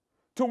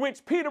 To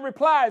which Peter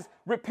replies,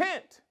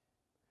 "Repent,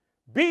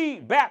 be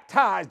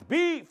baptized,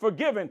 be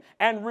forgiven,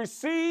 and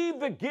receive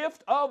the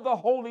gift of the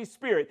Holy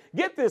Spirit."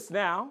 Get this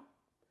now.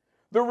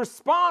 The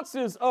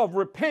responses of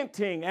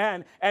repenting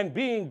and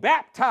being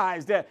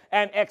baptized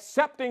and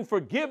accepting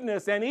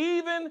forgiveness and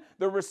even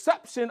the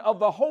reception of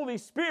the Holy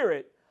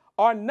Spirit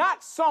are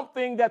not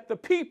something that the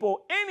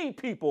people, any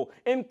people,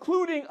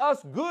 including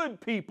us good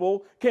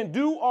people, can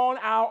do on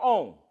our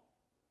own.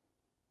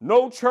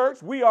 No,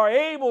 church, we are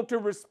able to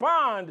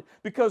respond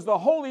because the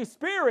Holy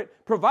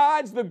Spirit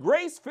provides the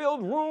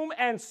grace-filled room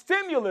and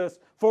stimulus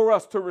for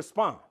us to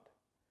respond.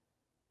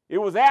 It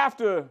was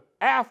after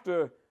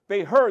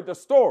they heard the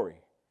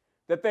story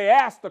that they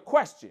asked the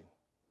question,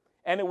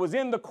 and it was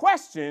in the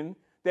question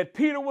that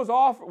Peter was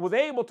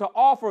able to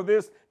offer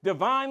this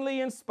divinely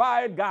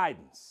inspired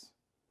guidance.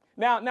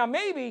 Now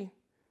maybe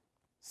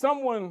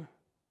someone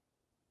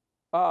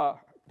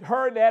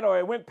heard that or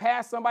it went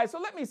past somebody, so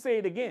let me say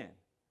it again.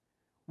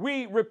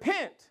 We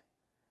repent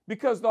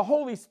because the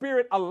Holy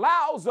Spirit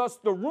allows us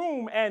the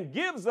room and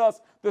gives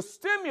us the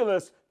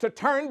stimulus to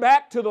turn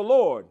back to the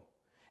Lord.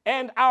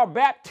 And our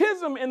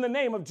baptism in the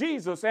name of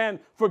Jesus and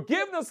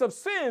forgiveness of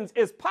sins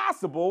is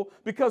possible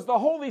because the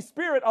Holy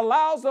Spirit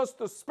allows us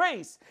the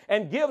space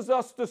and gives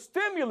us the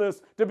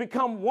stimulus to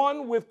become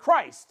one with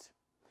Christ.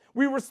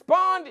 We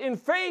respond in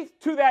faith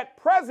to that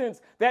presence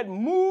that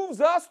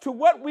moves us to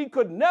what we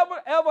could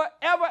never,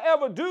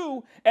 ever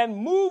do, and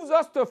moves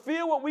us to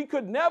feel what we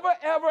could never,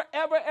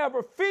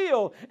 ever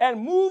feel,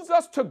 and moves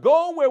us to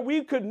go where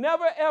we could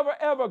never,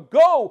 ever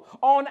go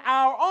on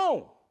our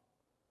own.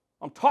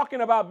 I'm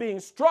talking about being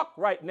struck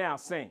right now,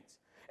 saints.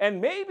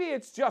 And maybe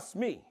it's just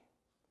me,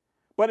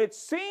 but it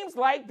seems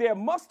like there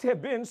must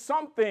have been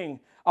something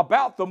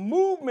about the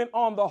movement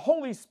on the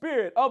Holy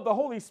Spirit, of the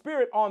Holy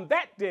Spirit on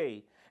that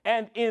day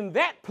and in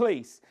that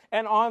place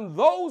and on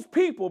those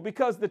people,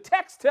 because the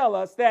text tells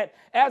us that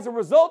as a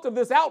result of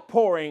this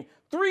outpouring,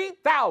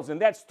 3,000,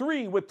 that's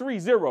 3 with 3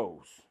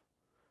 zeros,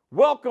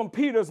 welcomed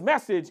Peter's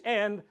message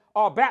and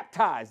are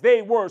baptized.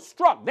 They were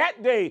struck.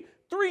 That day,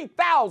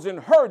 3,000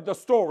 heard the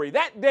story.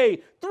 That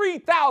day,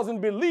 3,000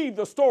 believed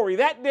the story.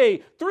 That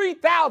day,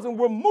 3,000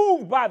 were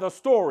moved by the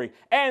story.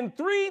 And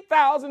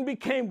 3,000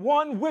 became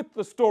one with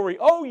the story.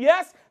 Oh,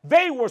 yes,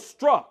 they were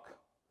struck.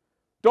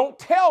 Don't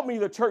tell me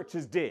the church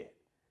is dead.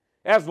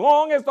 As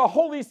long as the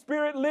Holy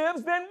Spirit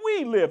lives, then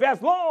we live.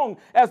 As long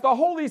as the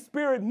Holy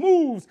Spirit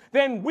moves,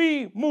 then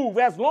we move.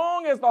 As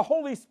long as the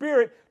Holy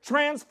Spirit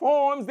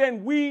transforms,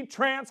 then we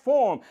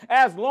transform.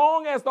 As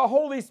long as the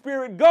Holy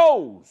Spirit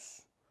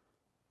goes,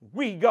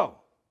 we go.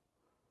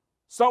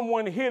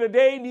 Someone here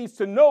today needs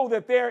to know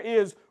that there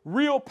is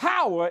real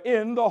power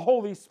in the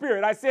Holy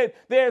Spirit. I said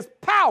there's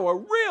power,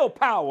 real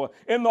power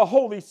in the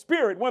Holy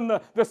Spirit. When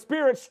the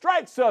Spirit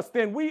strikes us,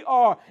 then we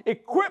are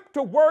equipped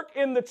to work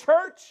in the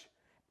church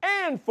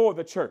and for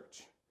the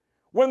church.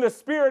 When the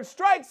Spirit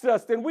strikes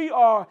us, then we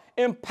are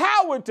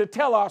empowered to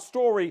tell our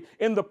story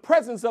in the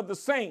presence of the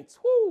saints.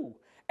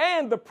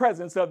 And the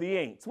presence of the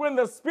ain'ts. When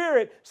the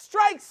Spirit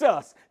strikes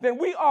us, then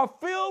we are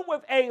filled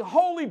with a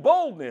holy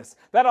boldness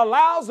that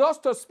allows us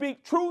to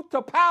speak truth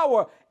to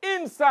power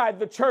inside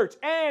the church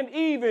and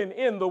even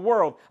in the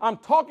world. I'm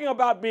talking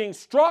about being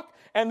struck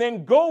and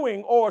then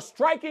going or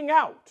striking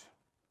out.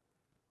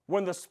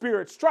 When the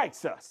Spirit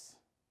strikes us,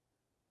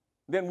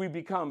 then we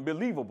become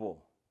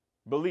believable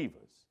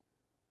believers.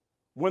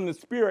 When the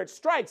Spirit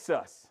strikes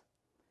us,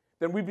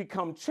 then we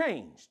become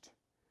changed.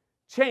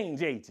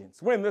 Change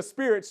agents. When the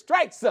Spirit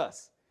strikes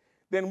us,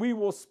 then we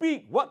will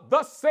speak what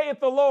thus saith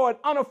the Lord,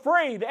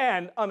 unafraid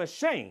and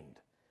unashamed.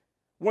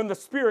 When the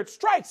Spirit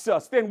strikes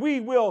us, then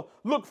we will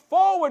look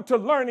forward to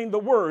learning the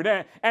word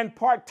and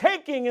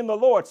partaking in the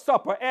Lord's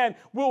Supper, and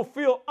will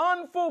feel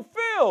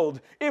unfulfilled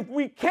if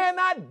we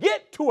cannot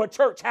get to a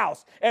church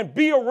house and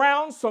be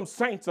around some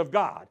saints of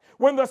God.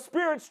 When the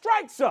Spirit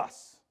strikes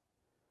us,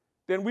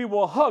 then we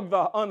will hug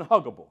the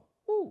unhuggable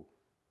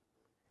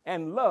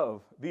and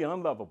love the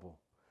unlovable.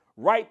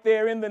 Right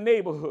there in the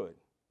neighborhood,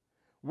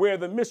 where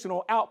the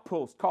missional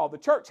outpost called the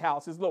church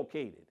house is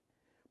located.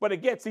 But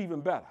it gets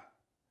even better.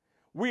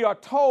 We are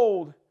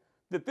told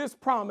that this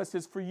promise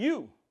is for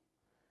you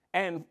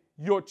and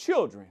your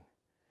children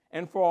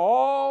and for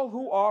all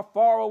who are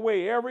far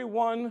away,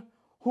 everyone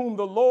whom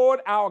the Lord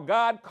our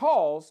God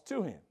calls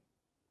to him.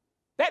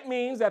 That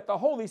means that the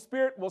Holy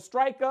Spirit will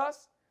strike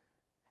us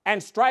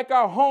and strike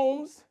our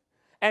homes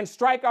and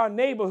strike our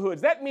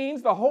neighborhoods. That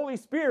means the Holy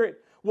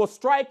Spirit will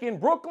strike in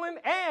Brooklyn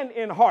and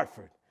in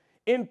Hartford,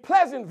 in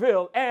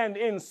Pleasantville and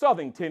in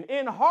Southington,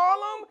 in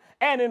Harlem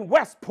and in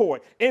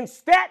Westport, in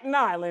Staten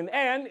Island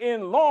and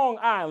in Long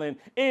Island,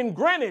 in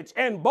Greenwich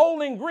and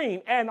Bowling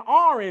Green and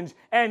Orange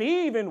and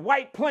even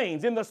White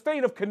Plains, in the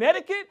state of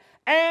Connecticut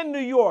and New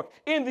York,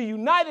 in the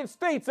United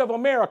States of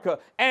America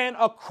and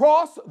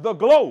across the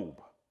globe.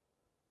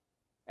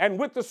 And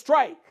with the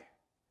strike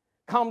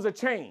comes a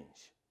change.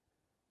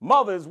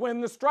 Mothers, when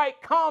the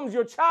strike comes,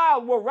 your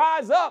child will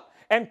rise up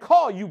and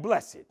call you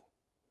blessed.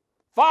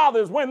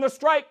 Fathers, when the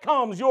strike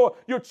comes, your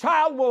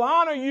child will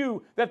honor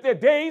you that their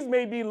days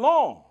may be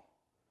long.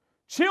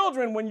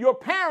 Children, when your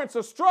parents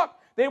are struck,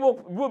 they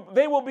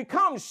will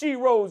become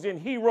sheroes and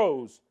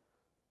heroes.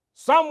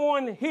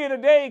 Someone here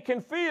today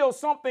can feel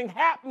something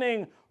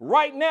happening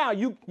right now.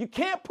 You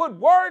can't put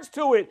words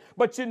to it,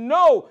 but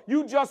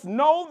you just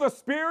know the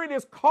Spirit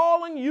is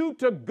calling you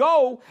to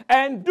go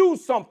and do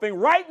something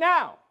right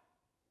now.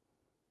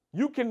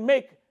 You can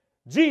make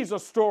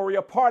Jesus' story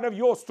a part of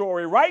your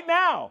story right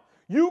now.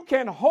 You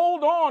can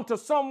hold on to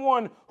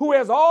someone who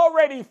has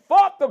already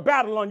fought the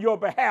battle on your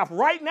behalf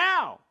right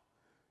now.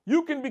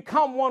 You can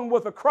become one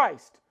with a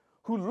Christ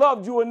who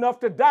loved you enough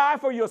to die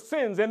for your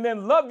sins and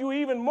then loved you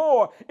even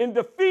more in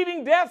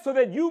defeating death so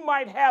that you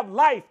might have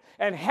life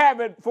and have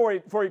it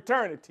for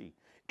eternity.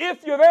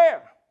 If you're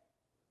there,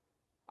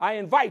 I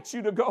invite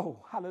you to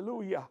go.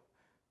 Hallelujah.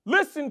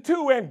 Listen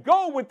to and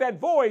go with that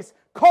voice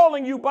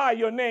calling you by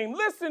your name.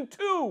 Listen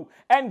to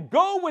and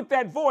go with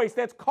that voice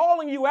that's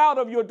calling you out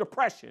of your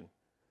depression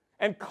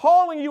and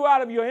calling you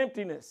out of your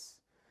emptiness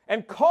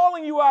and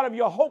calling you out of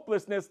your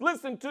hopelessness.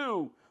 Listen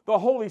to the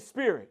Holy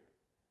Spirit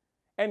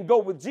and go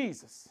with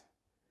Jesus.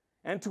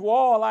 And to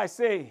all I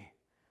say,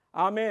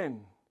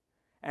 amen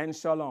and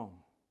shalom.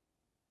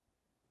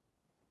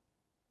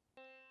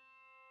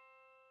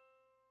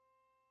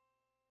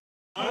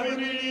 I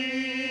believe.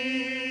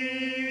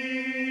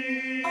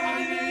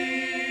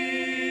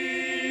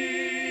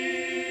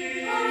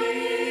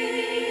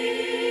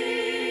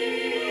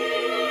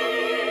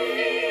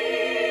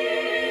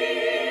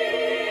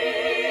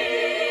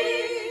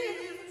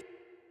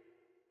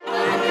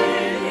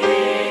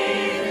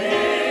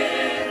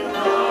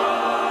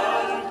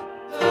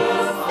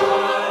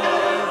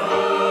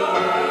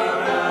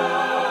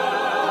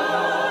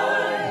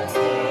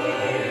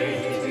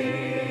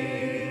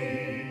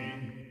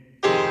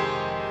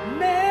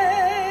 Man.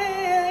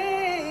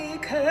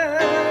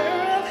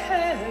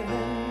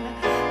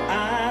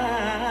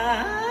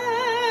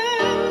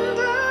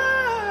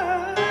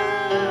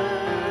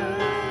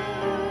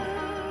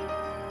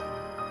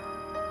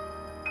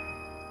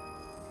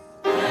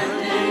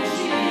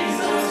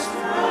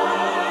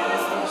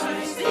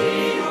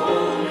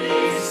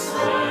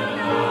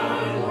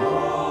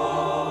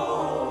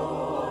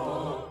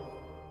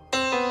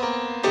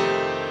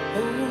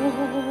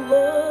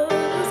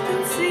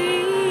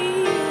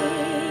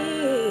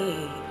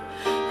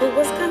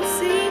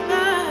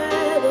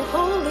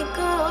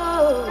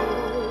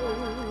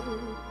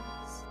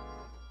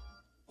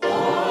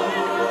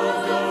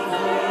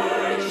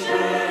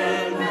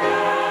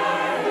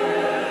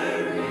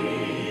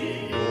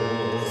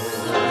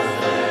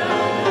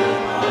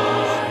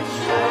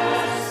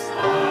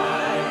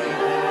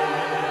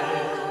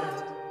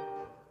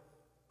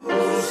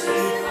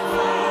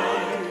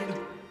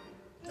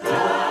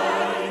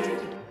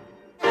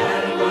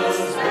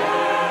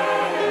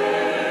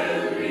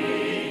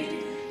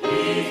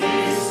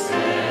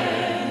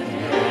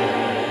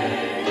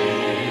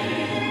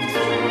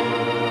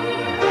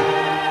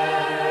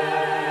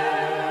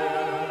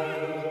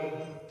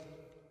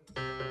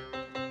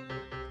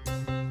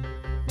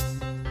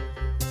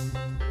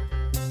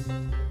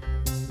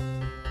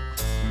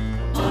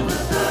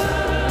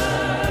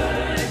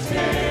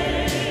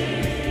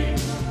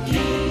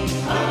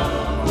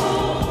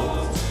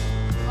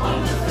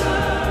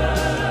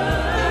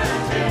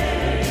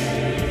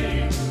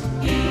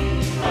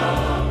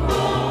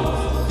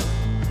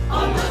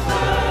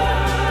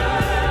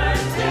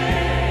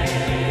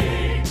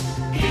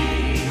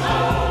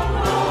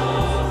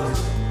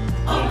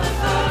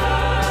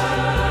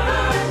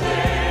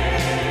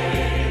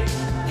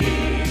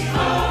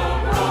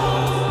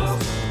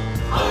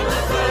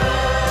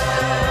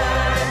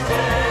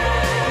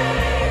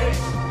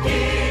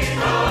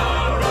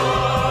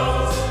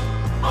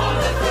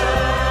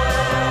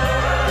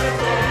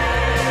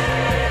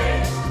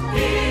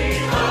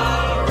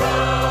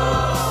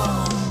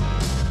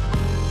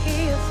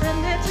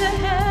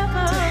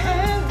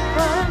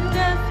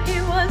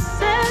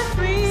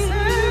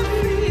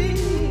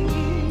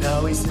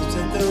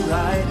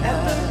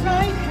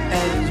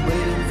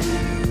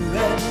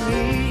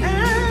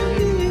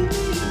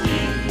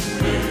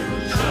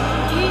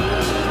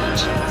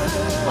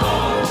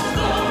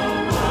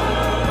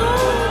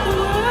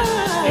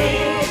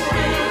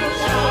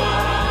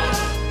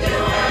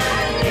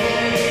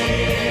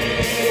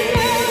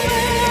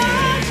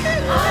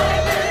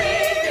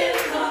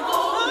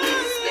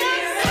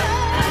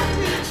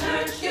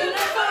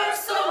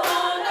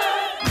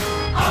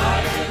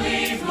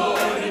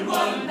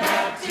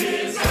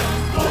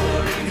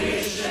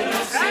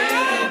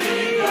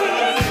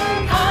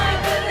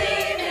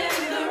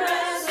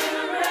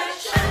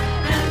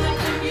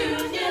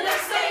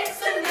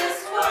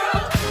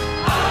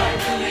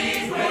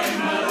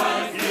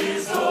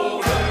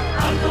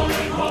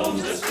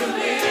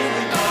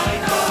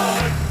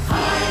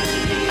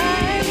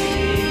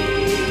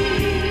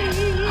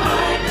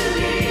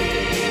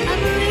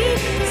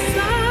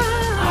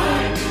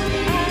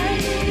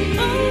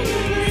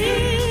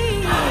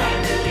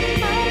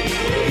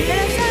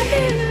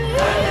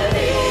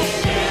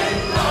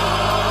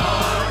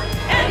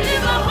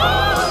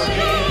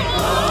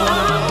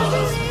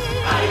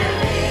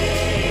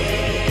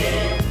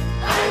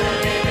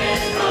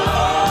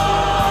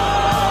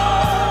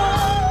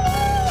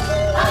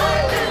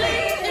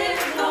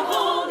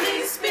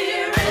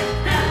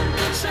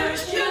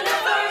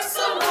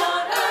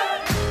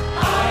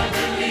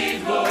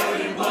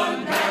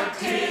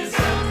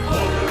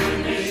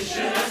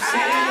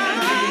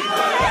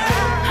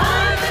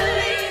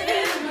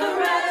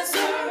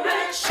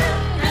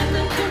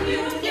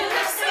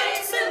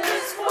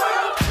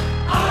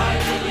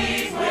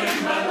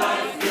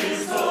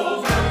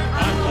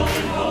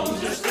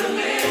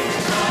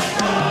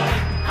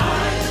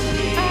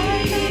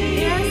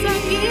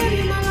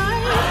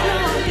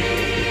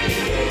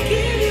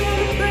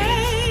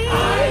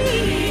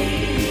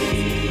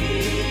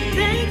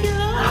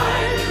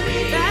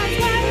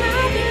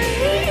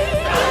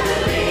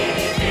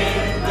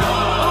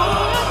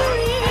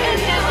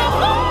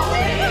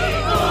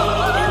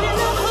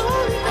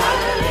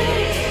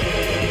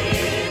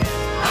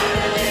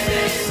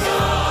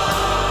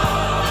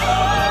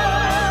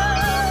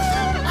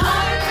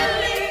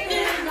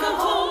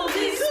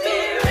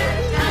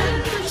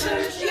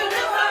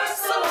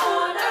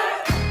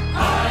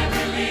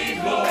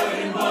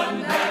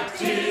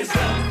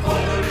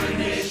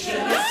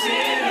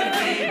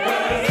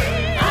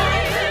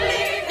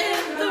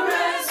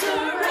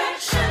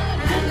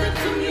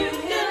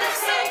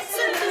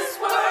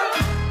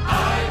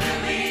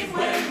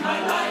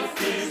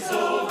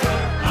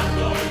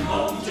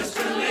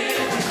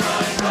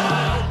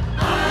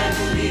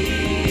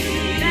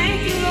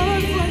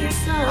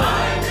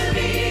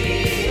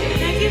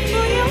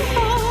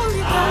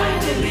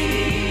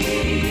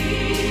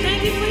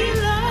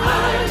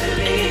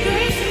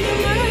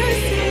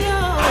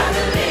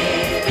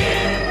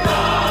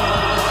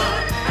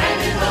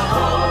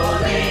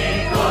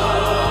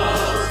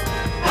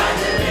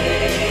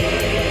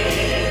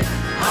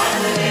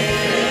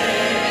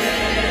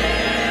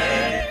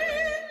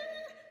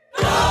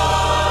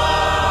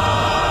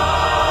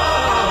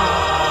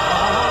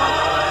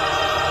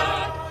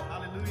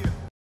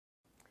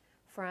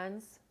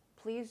 friends,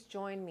 please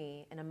join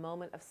me in a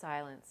moment of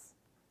silence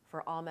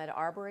for Ahmed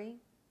Arbery,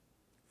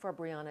 for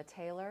Breonna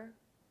Taylor,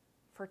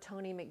 for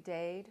Tony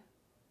McDade,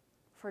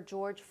 for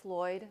George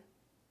Floyd,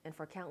 and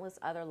for countless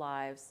other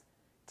lives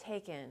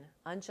taken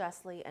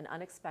unjustly and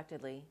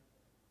unexpectedly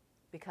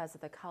because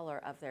of the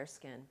color of their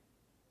skin.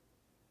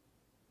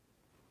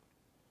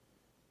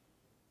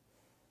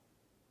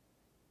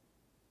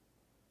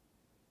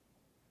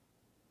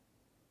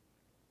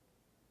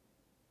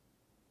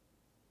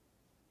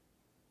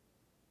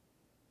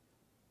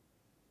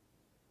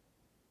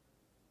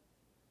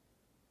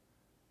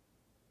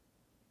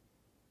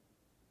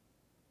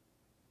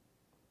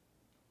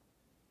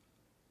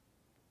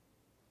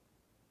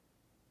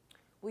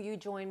 Will you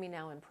join me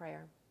now in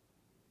prayer?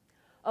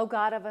 O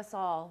God of us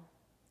all,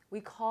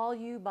 we call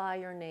you by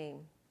your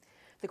name,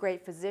 the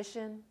great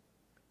physician,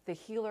 the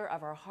healer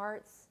of our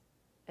hearts,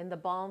 and the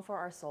balm for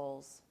our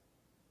souls.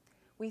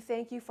 We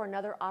thank you for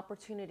another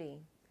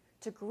opportunity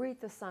to greet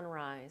the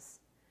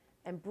sunrise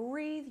and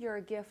breathe your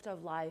gift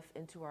of life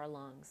into our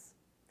lungs.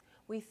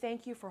 We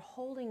thank you for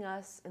holding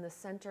us in the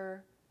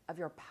center of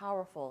your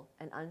powerful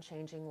and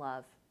unchanging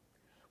love.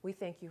 We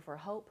thank you for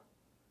hope,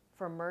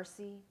 for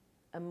mercy,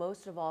 and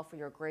most of all for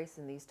your grace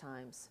in these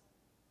times.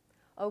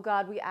 Oh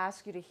God, we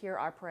ask you to hear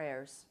our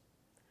prayers.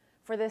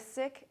 For the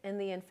sick and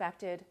the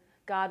infected,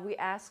 God, we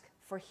ask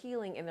for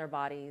healing in their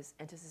bodies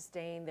and to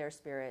sustain their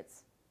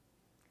spirits.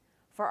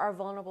 For our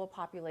vulnerable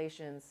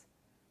populations,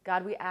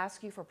 God, we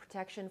ask you for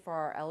protection for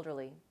our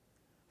elderly,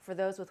 for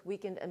those with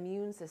weakened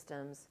immune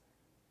systems,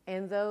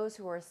 and those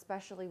who are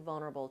especially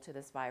vulnerable to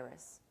this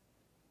virus.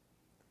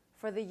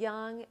 For the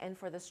young and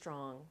for the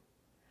strong,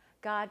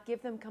 God,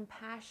 give them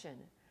compassion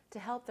to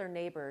help their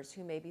neighbors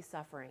who may be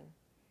suffering.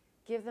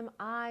 Give them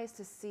eyes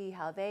to see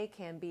how they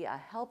can be a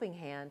helping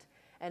hand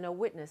and a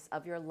witness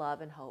of your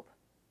love and hope.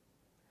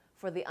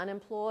 For the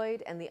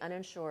unemployed and the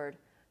uninsured,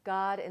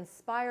 God,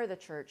 inspire the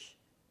church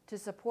to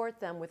support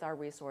them with our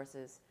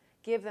resources.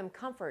 Give them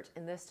comfort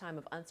in this time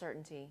of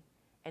uncertainty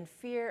and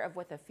fear of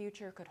what the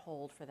future could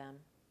hold for them.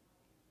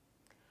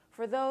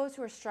 For those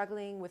who are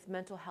struggling with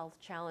mental health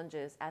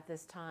challenges at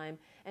this time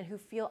and who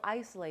feel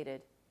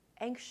isolated,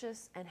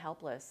 anxious, and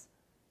helpless,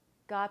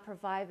 God,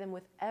 provide them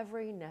with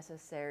every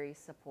necessary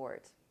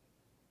support.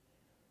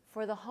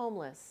 For the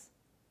homeless,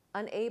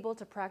 unable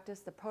to practice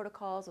the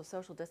protocols of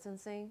social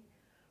distancing,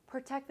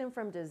 protect them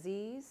from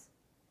disease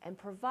and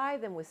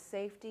provide them with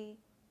safety,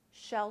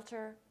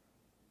 shelter,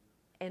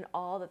 and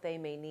all that they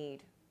may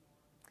need.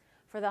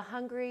 For the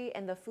hungry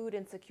and the food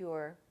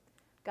insecure,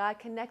 God,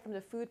 connect them to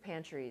food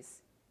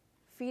pantries,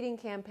 feeding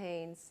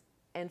campaigns,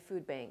 and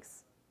food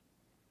banks.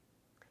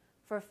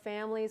 For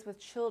families with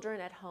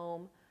children at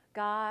home,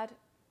 God,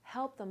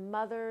 help the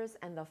mothers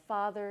and the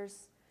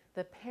fathers,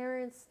 the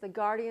parents, the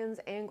guardians,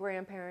 and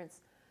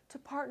grandparents to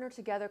partner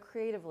together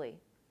creatively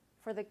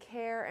for the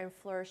care and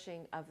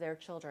flourishing of their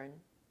children.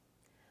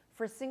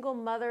 For single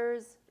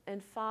mothers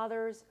and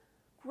fathers,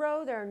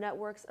 grow their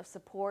networks of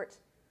support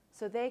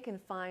so they can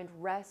find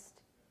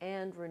rest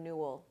and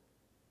renewal.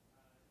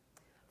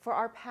 For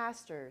our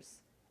pastors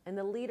and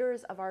the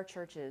leaders of our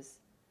churches,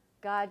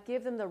 God,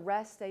 give them the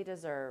rest they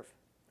deserve.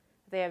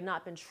 They have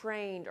not been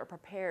trained or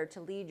prepared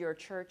to lead your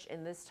church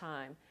in this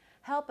time.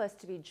 Help us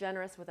to be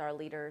generous with our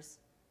leaders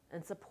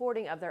and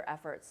supporting of their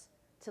efforts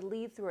to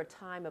lead through a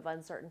time of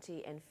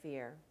uncertainty and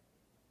fear.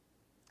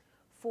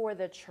 For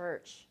the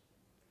church,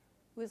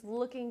 who is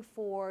looking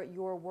for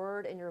your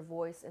word and your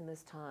voice in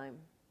this time,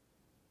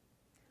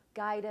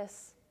 guide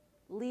us,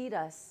 lead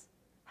us,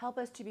 help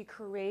us to be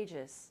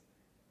courageous,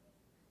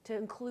 to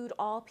include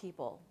all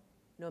people,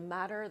 no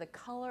matter the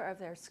color of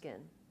their skin.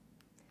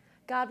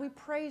 God, we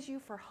praise you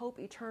for hope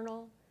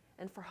eternal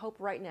and for hope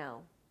right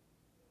now.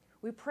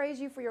 We praise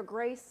you for your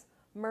grace,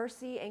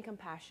 mercy, and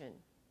compassion.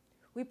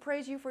 We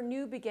praise you for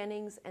new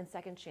beginnings and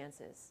second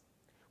chances.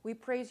 We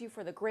praise you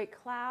for the great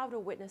cloud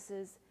of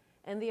witnesses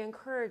and the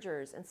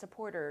encouragers and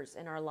supporters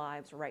in our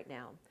lives right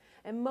now.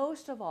 And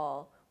most of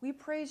all, we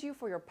praise you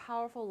for your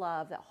powerful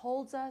love that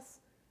holds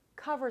us,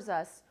 covers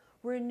us,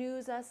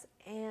 renews us,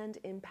 and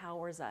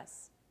empowers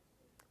us.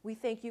 We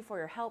thank you for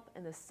your help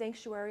in the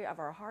sanctuary of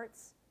our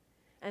hearts,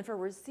 and for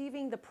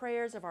receiving the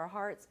prayers of our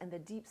hearts and the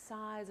deep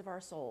sighs of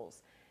our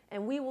souls.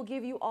 And we will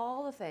give you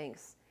all the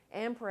thanks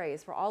and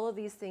praise for all of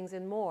these things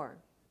and more.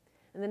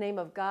 In the name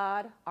of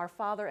God, our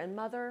Father and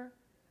Mother,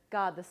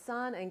 God the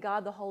Son, and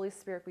God the Holy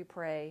Spirit, we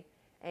pray.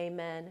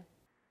 Amen.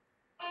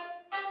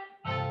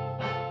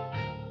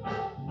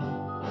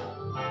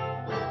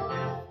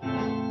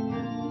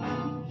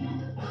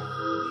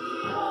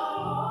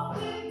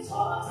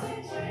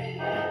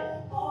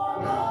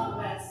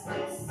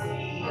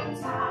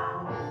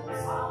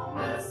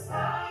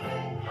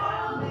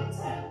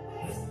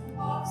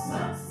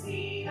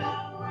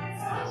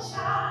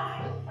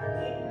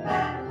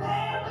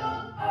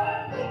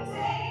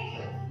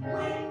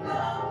 When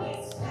the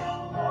winds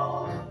still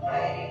blow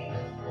away,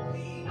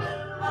 we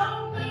will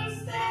always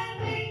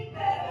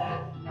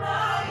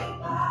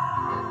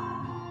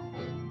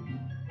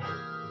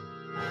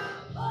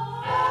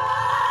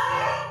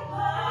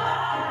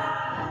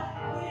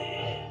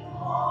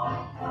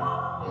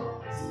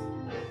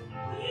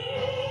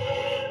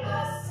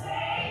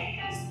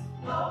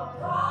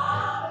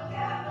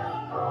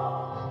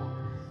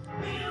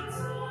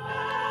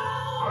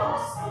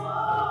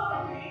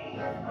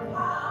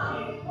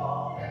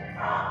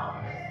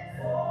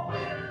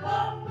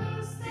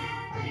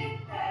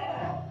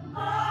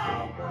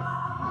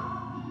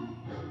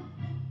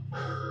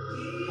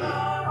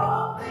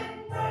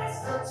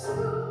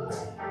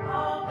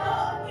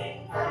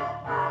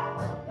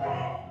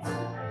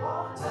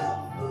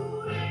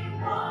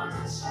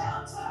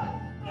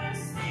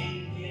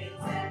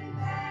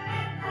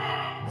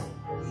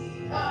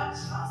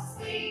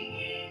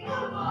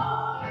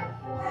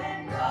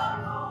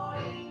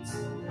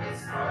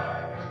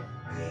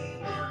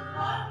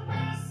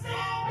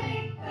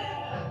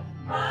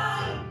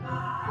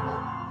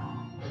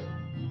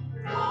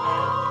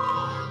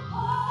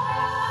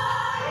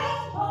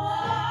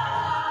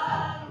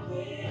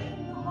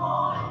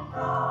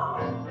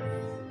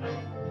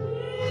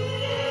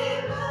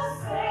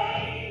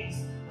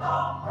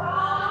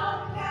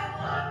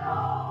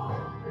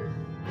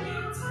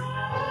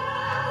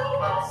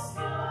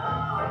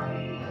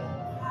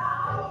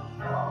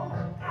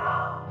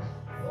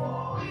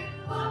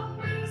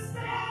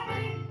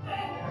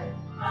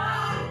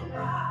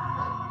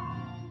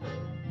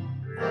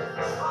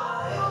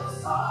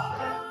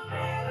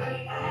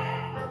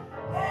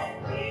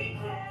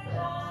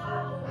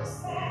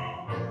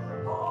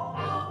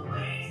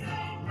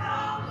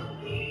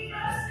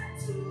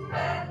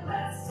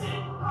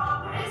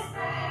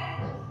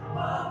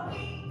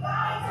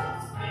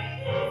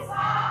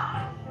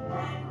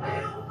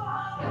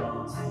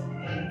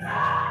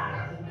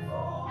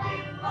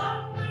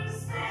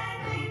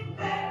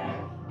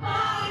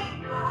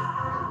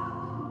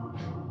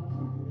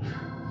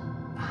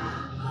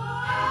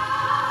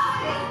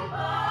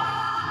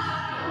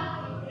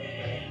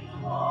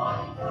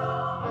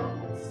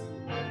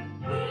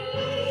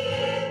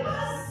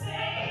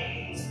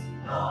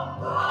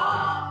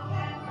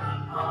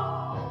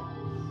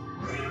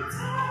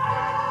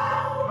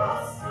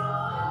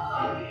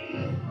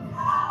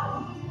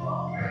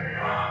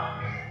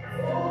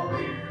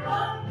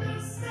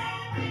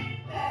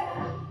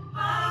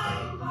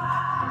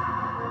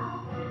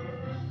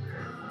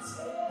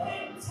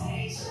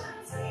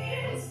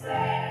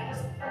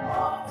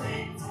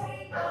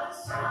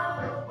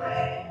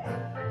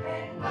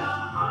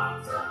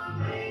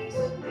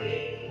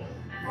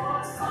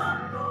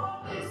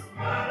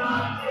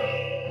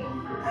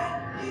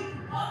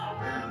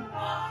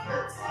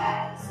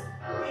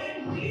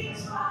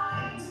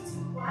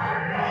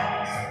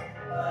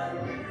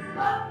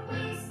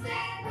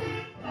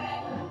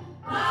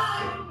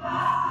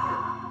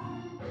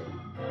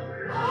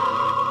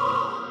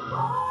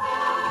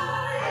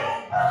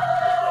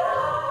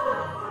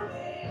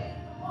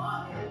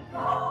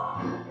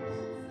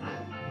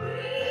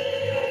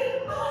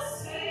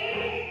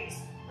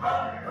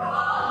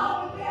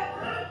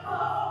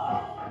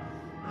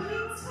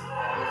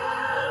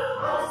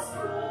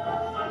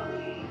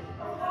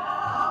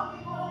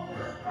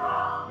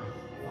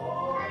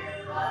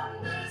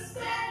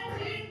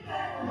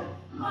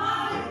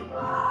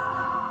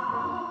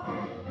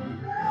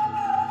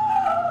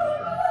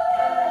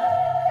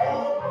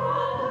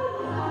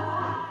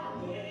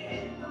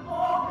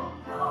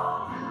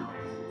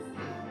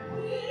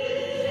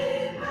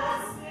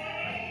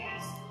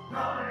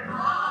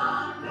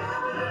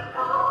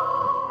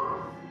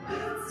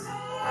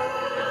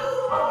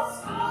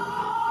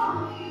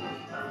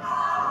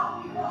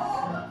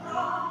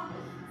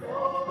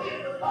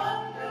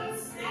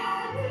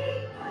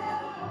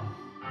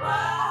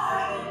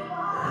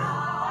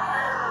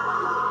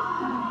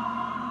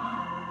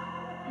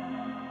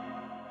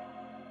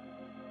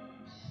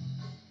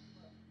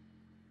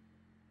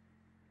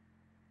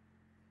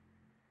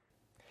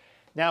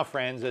Now,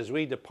 friends, as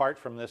we depart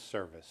from this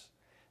service,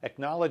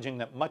 acknowledging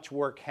that much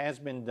work has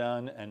been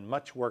done and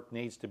much work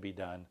needs to be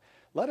done,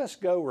 let us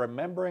go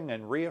remembering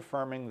and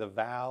reaffirming the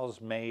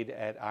vows made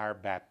at our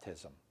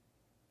baptism.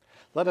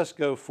 Let us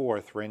go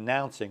forth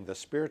renouncing the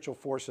spiritual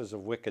forces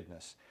of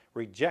wickedness,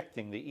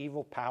 rejecting the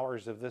evil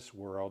powers of this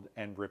world,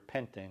 and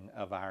repenting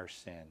of our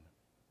sin.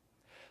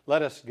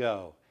 Let us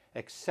go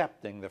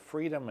accepting the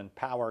freedom and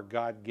power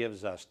God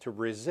gives us to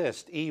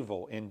resist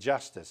evil,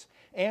 injustice,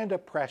 and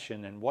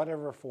oppression in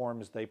whatever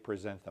forms they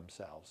present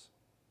themselves.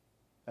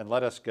 And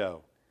let us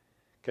go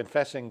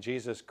confessing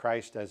Jesus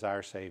Christ as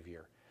our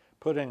Savior,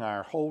 putting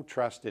our whole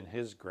trust in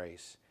His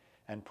grace,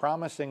 and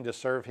promising to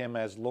serve Him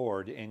as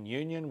Lord in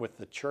union with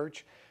the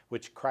church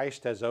which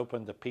Christ has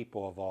opened to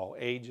people of all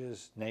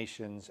ages,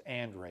 nations,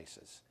 and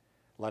races.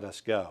 Let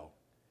us go.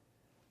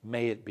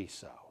 May it be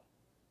so.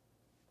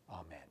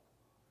 Amen.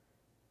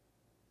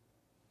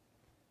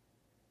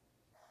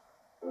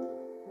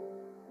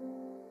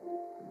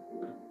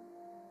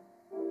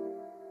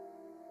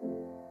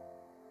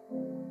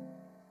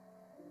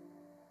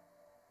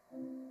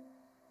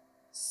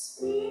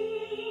 Spirit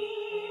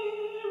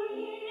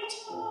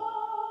of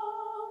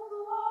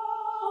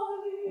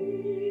the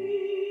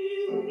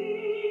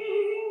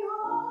living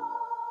God,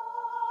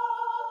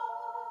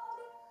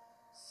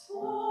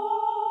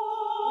 fall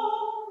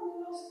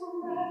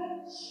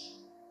afresh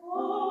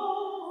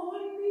on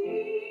me.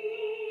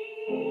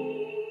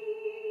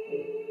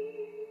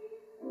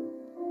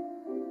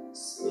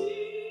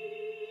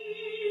 Spirit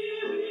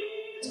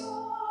of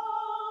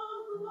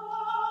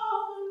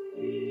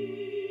the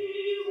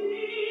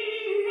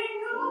living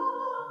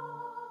God,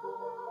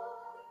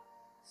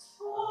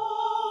 fall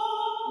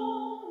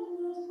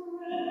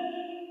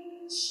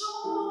afresh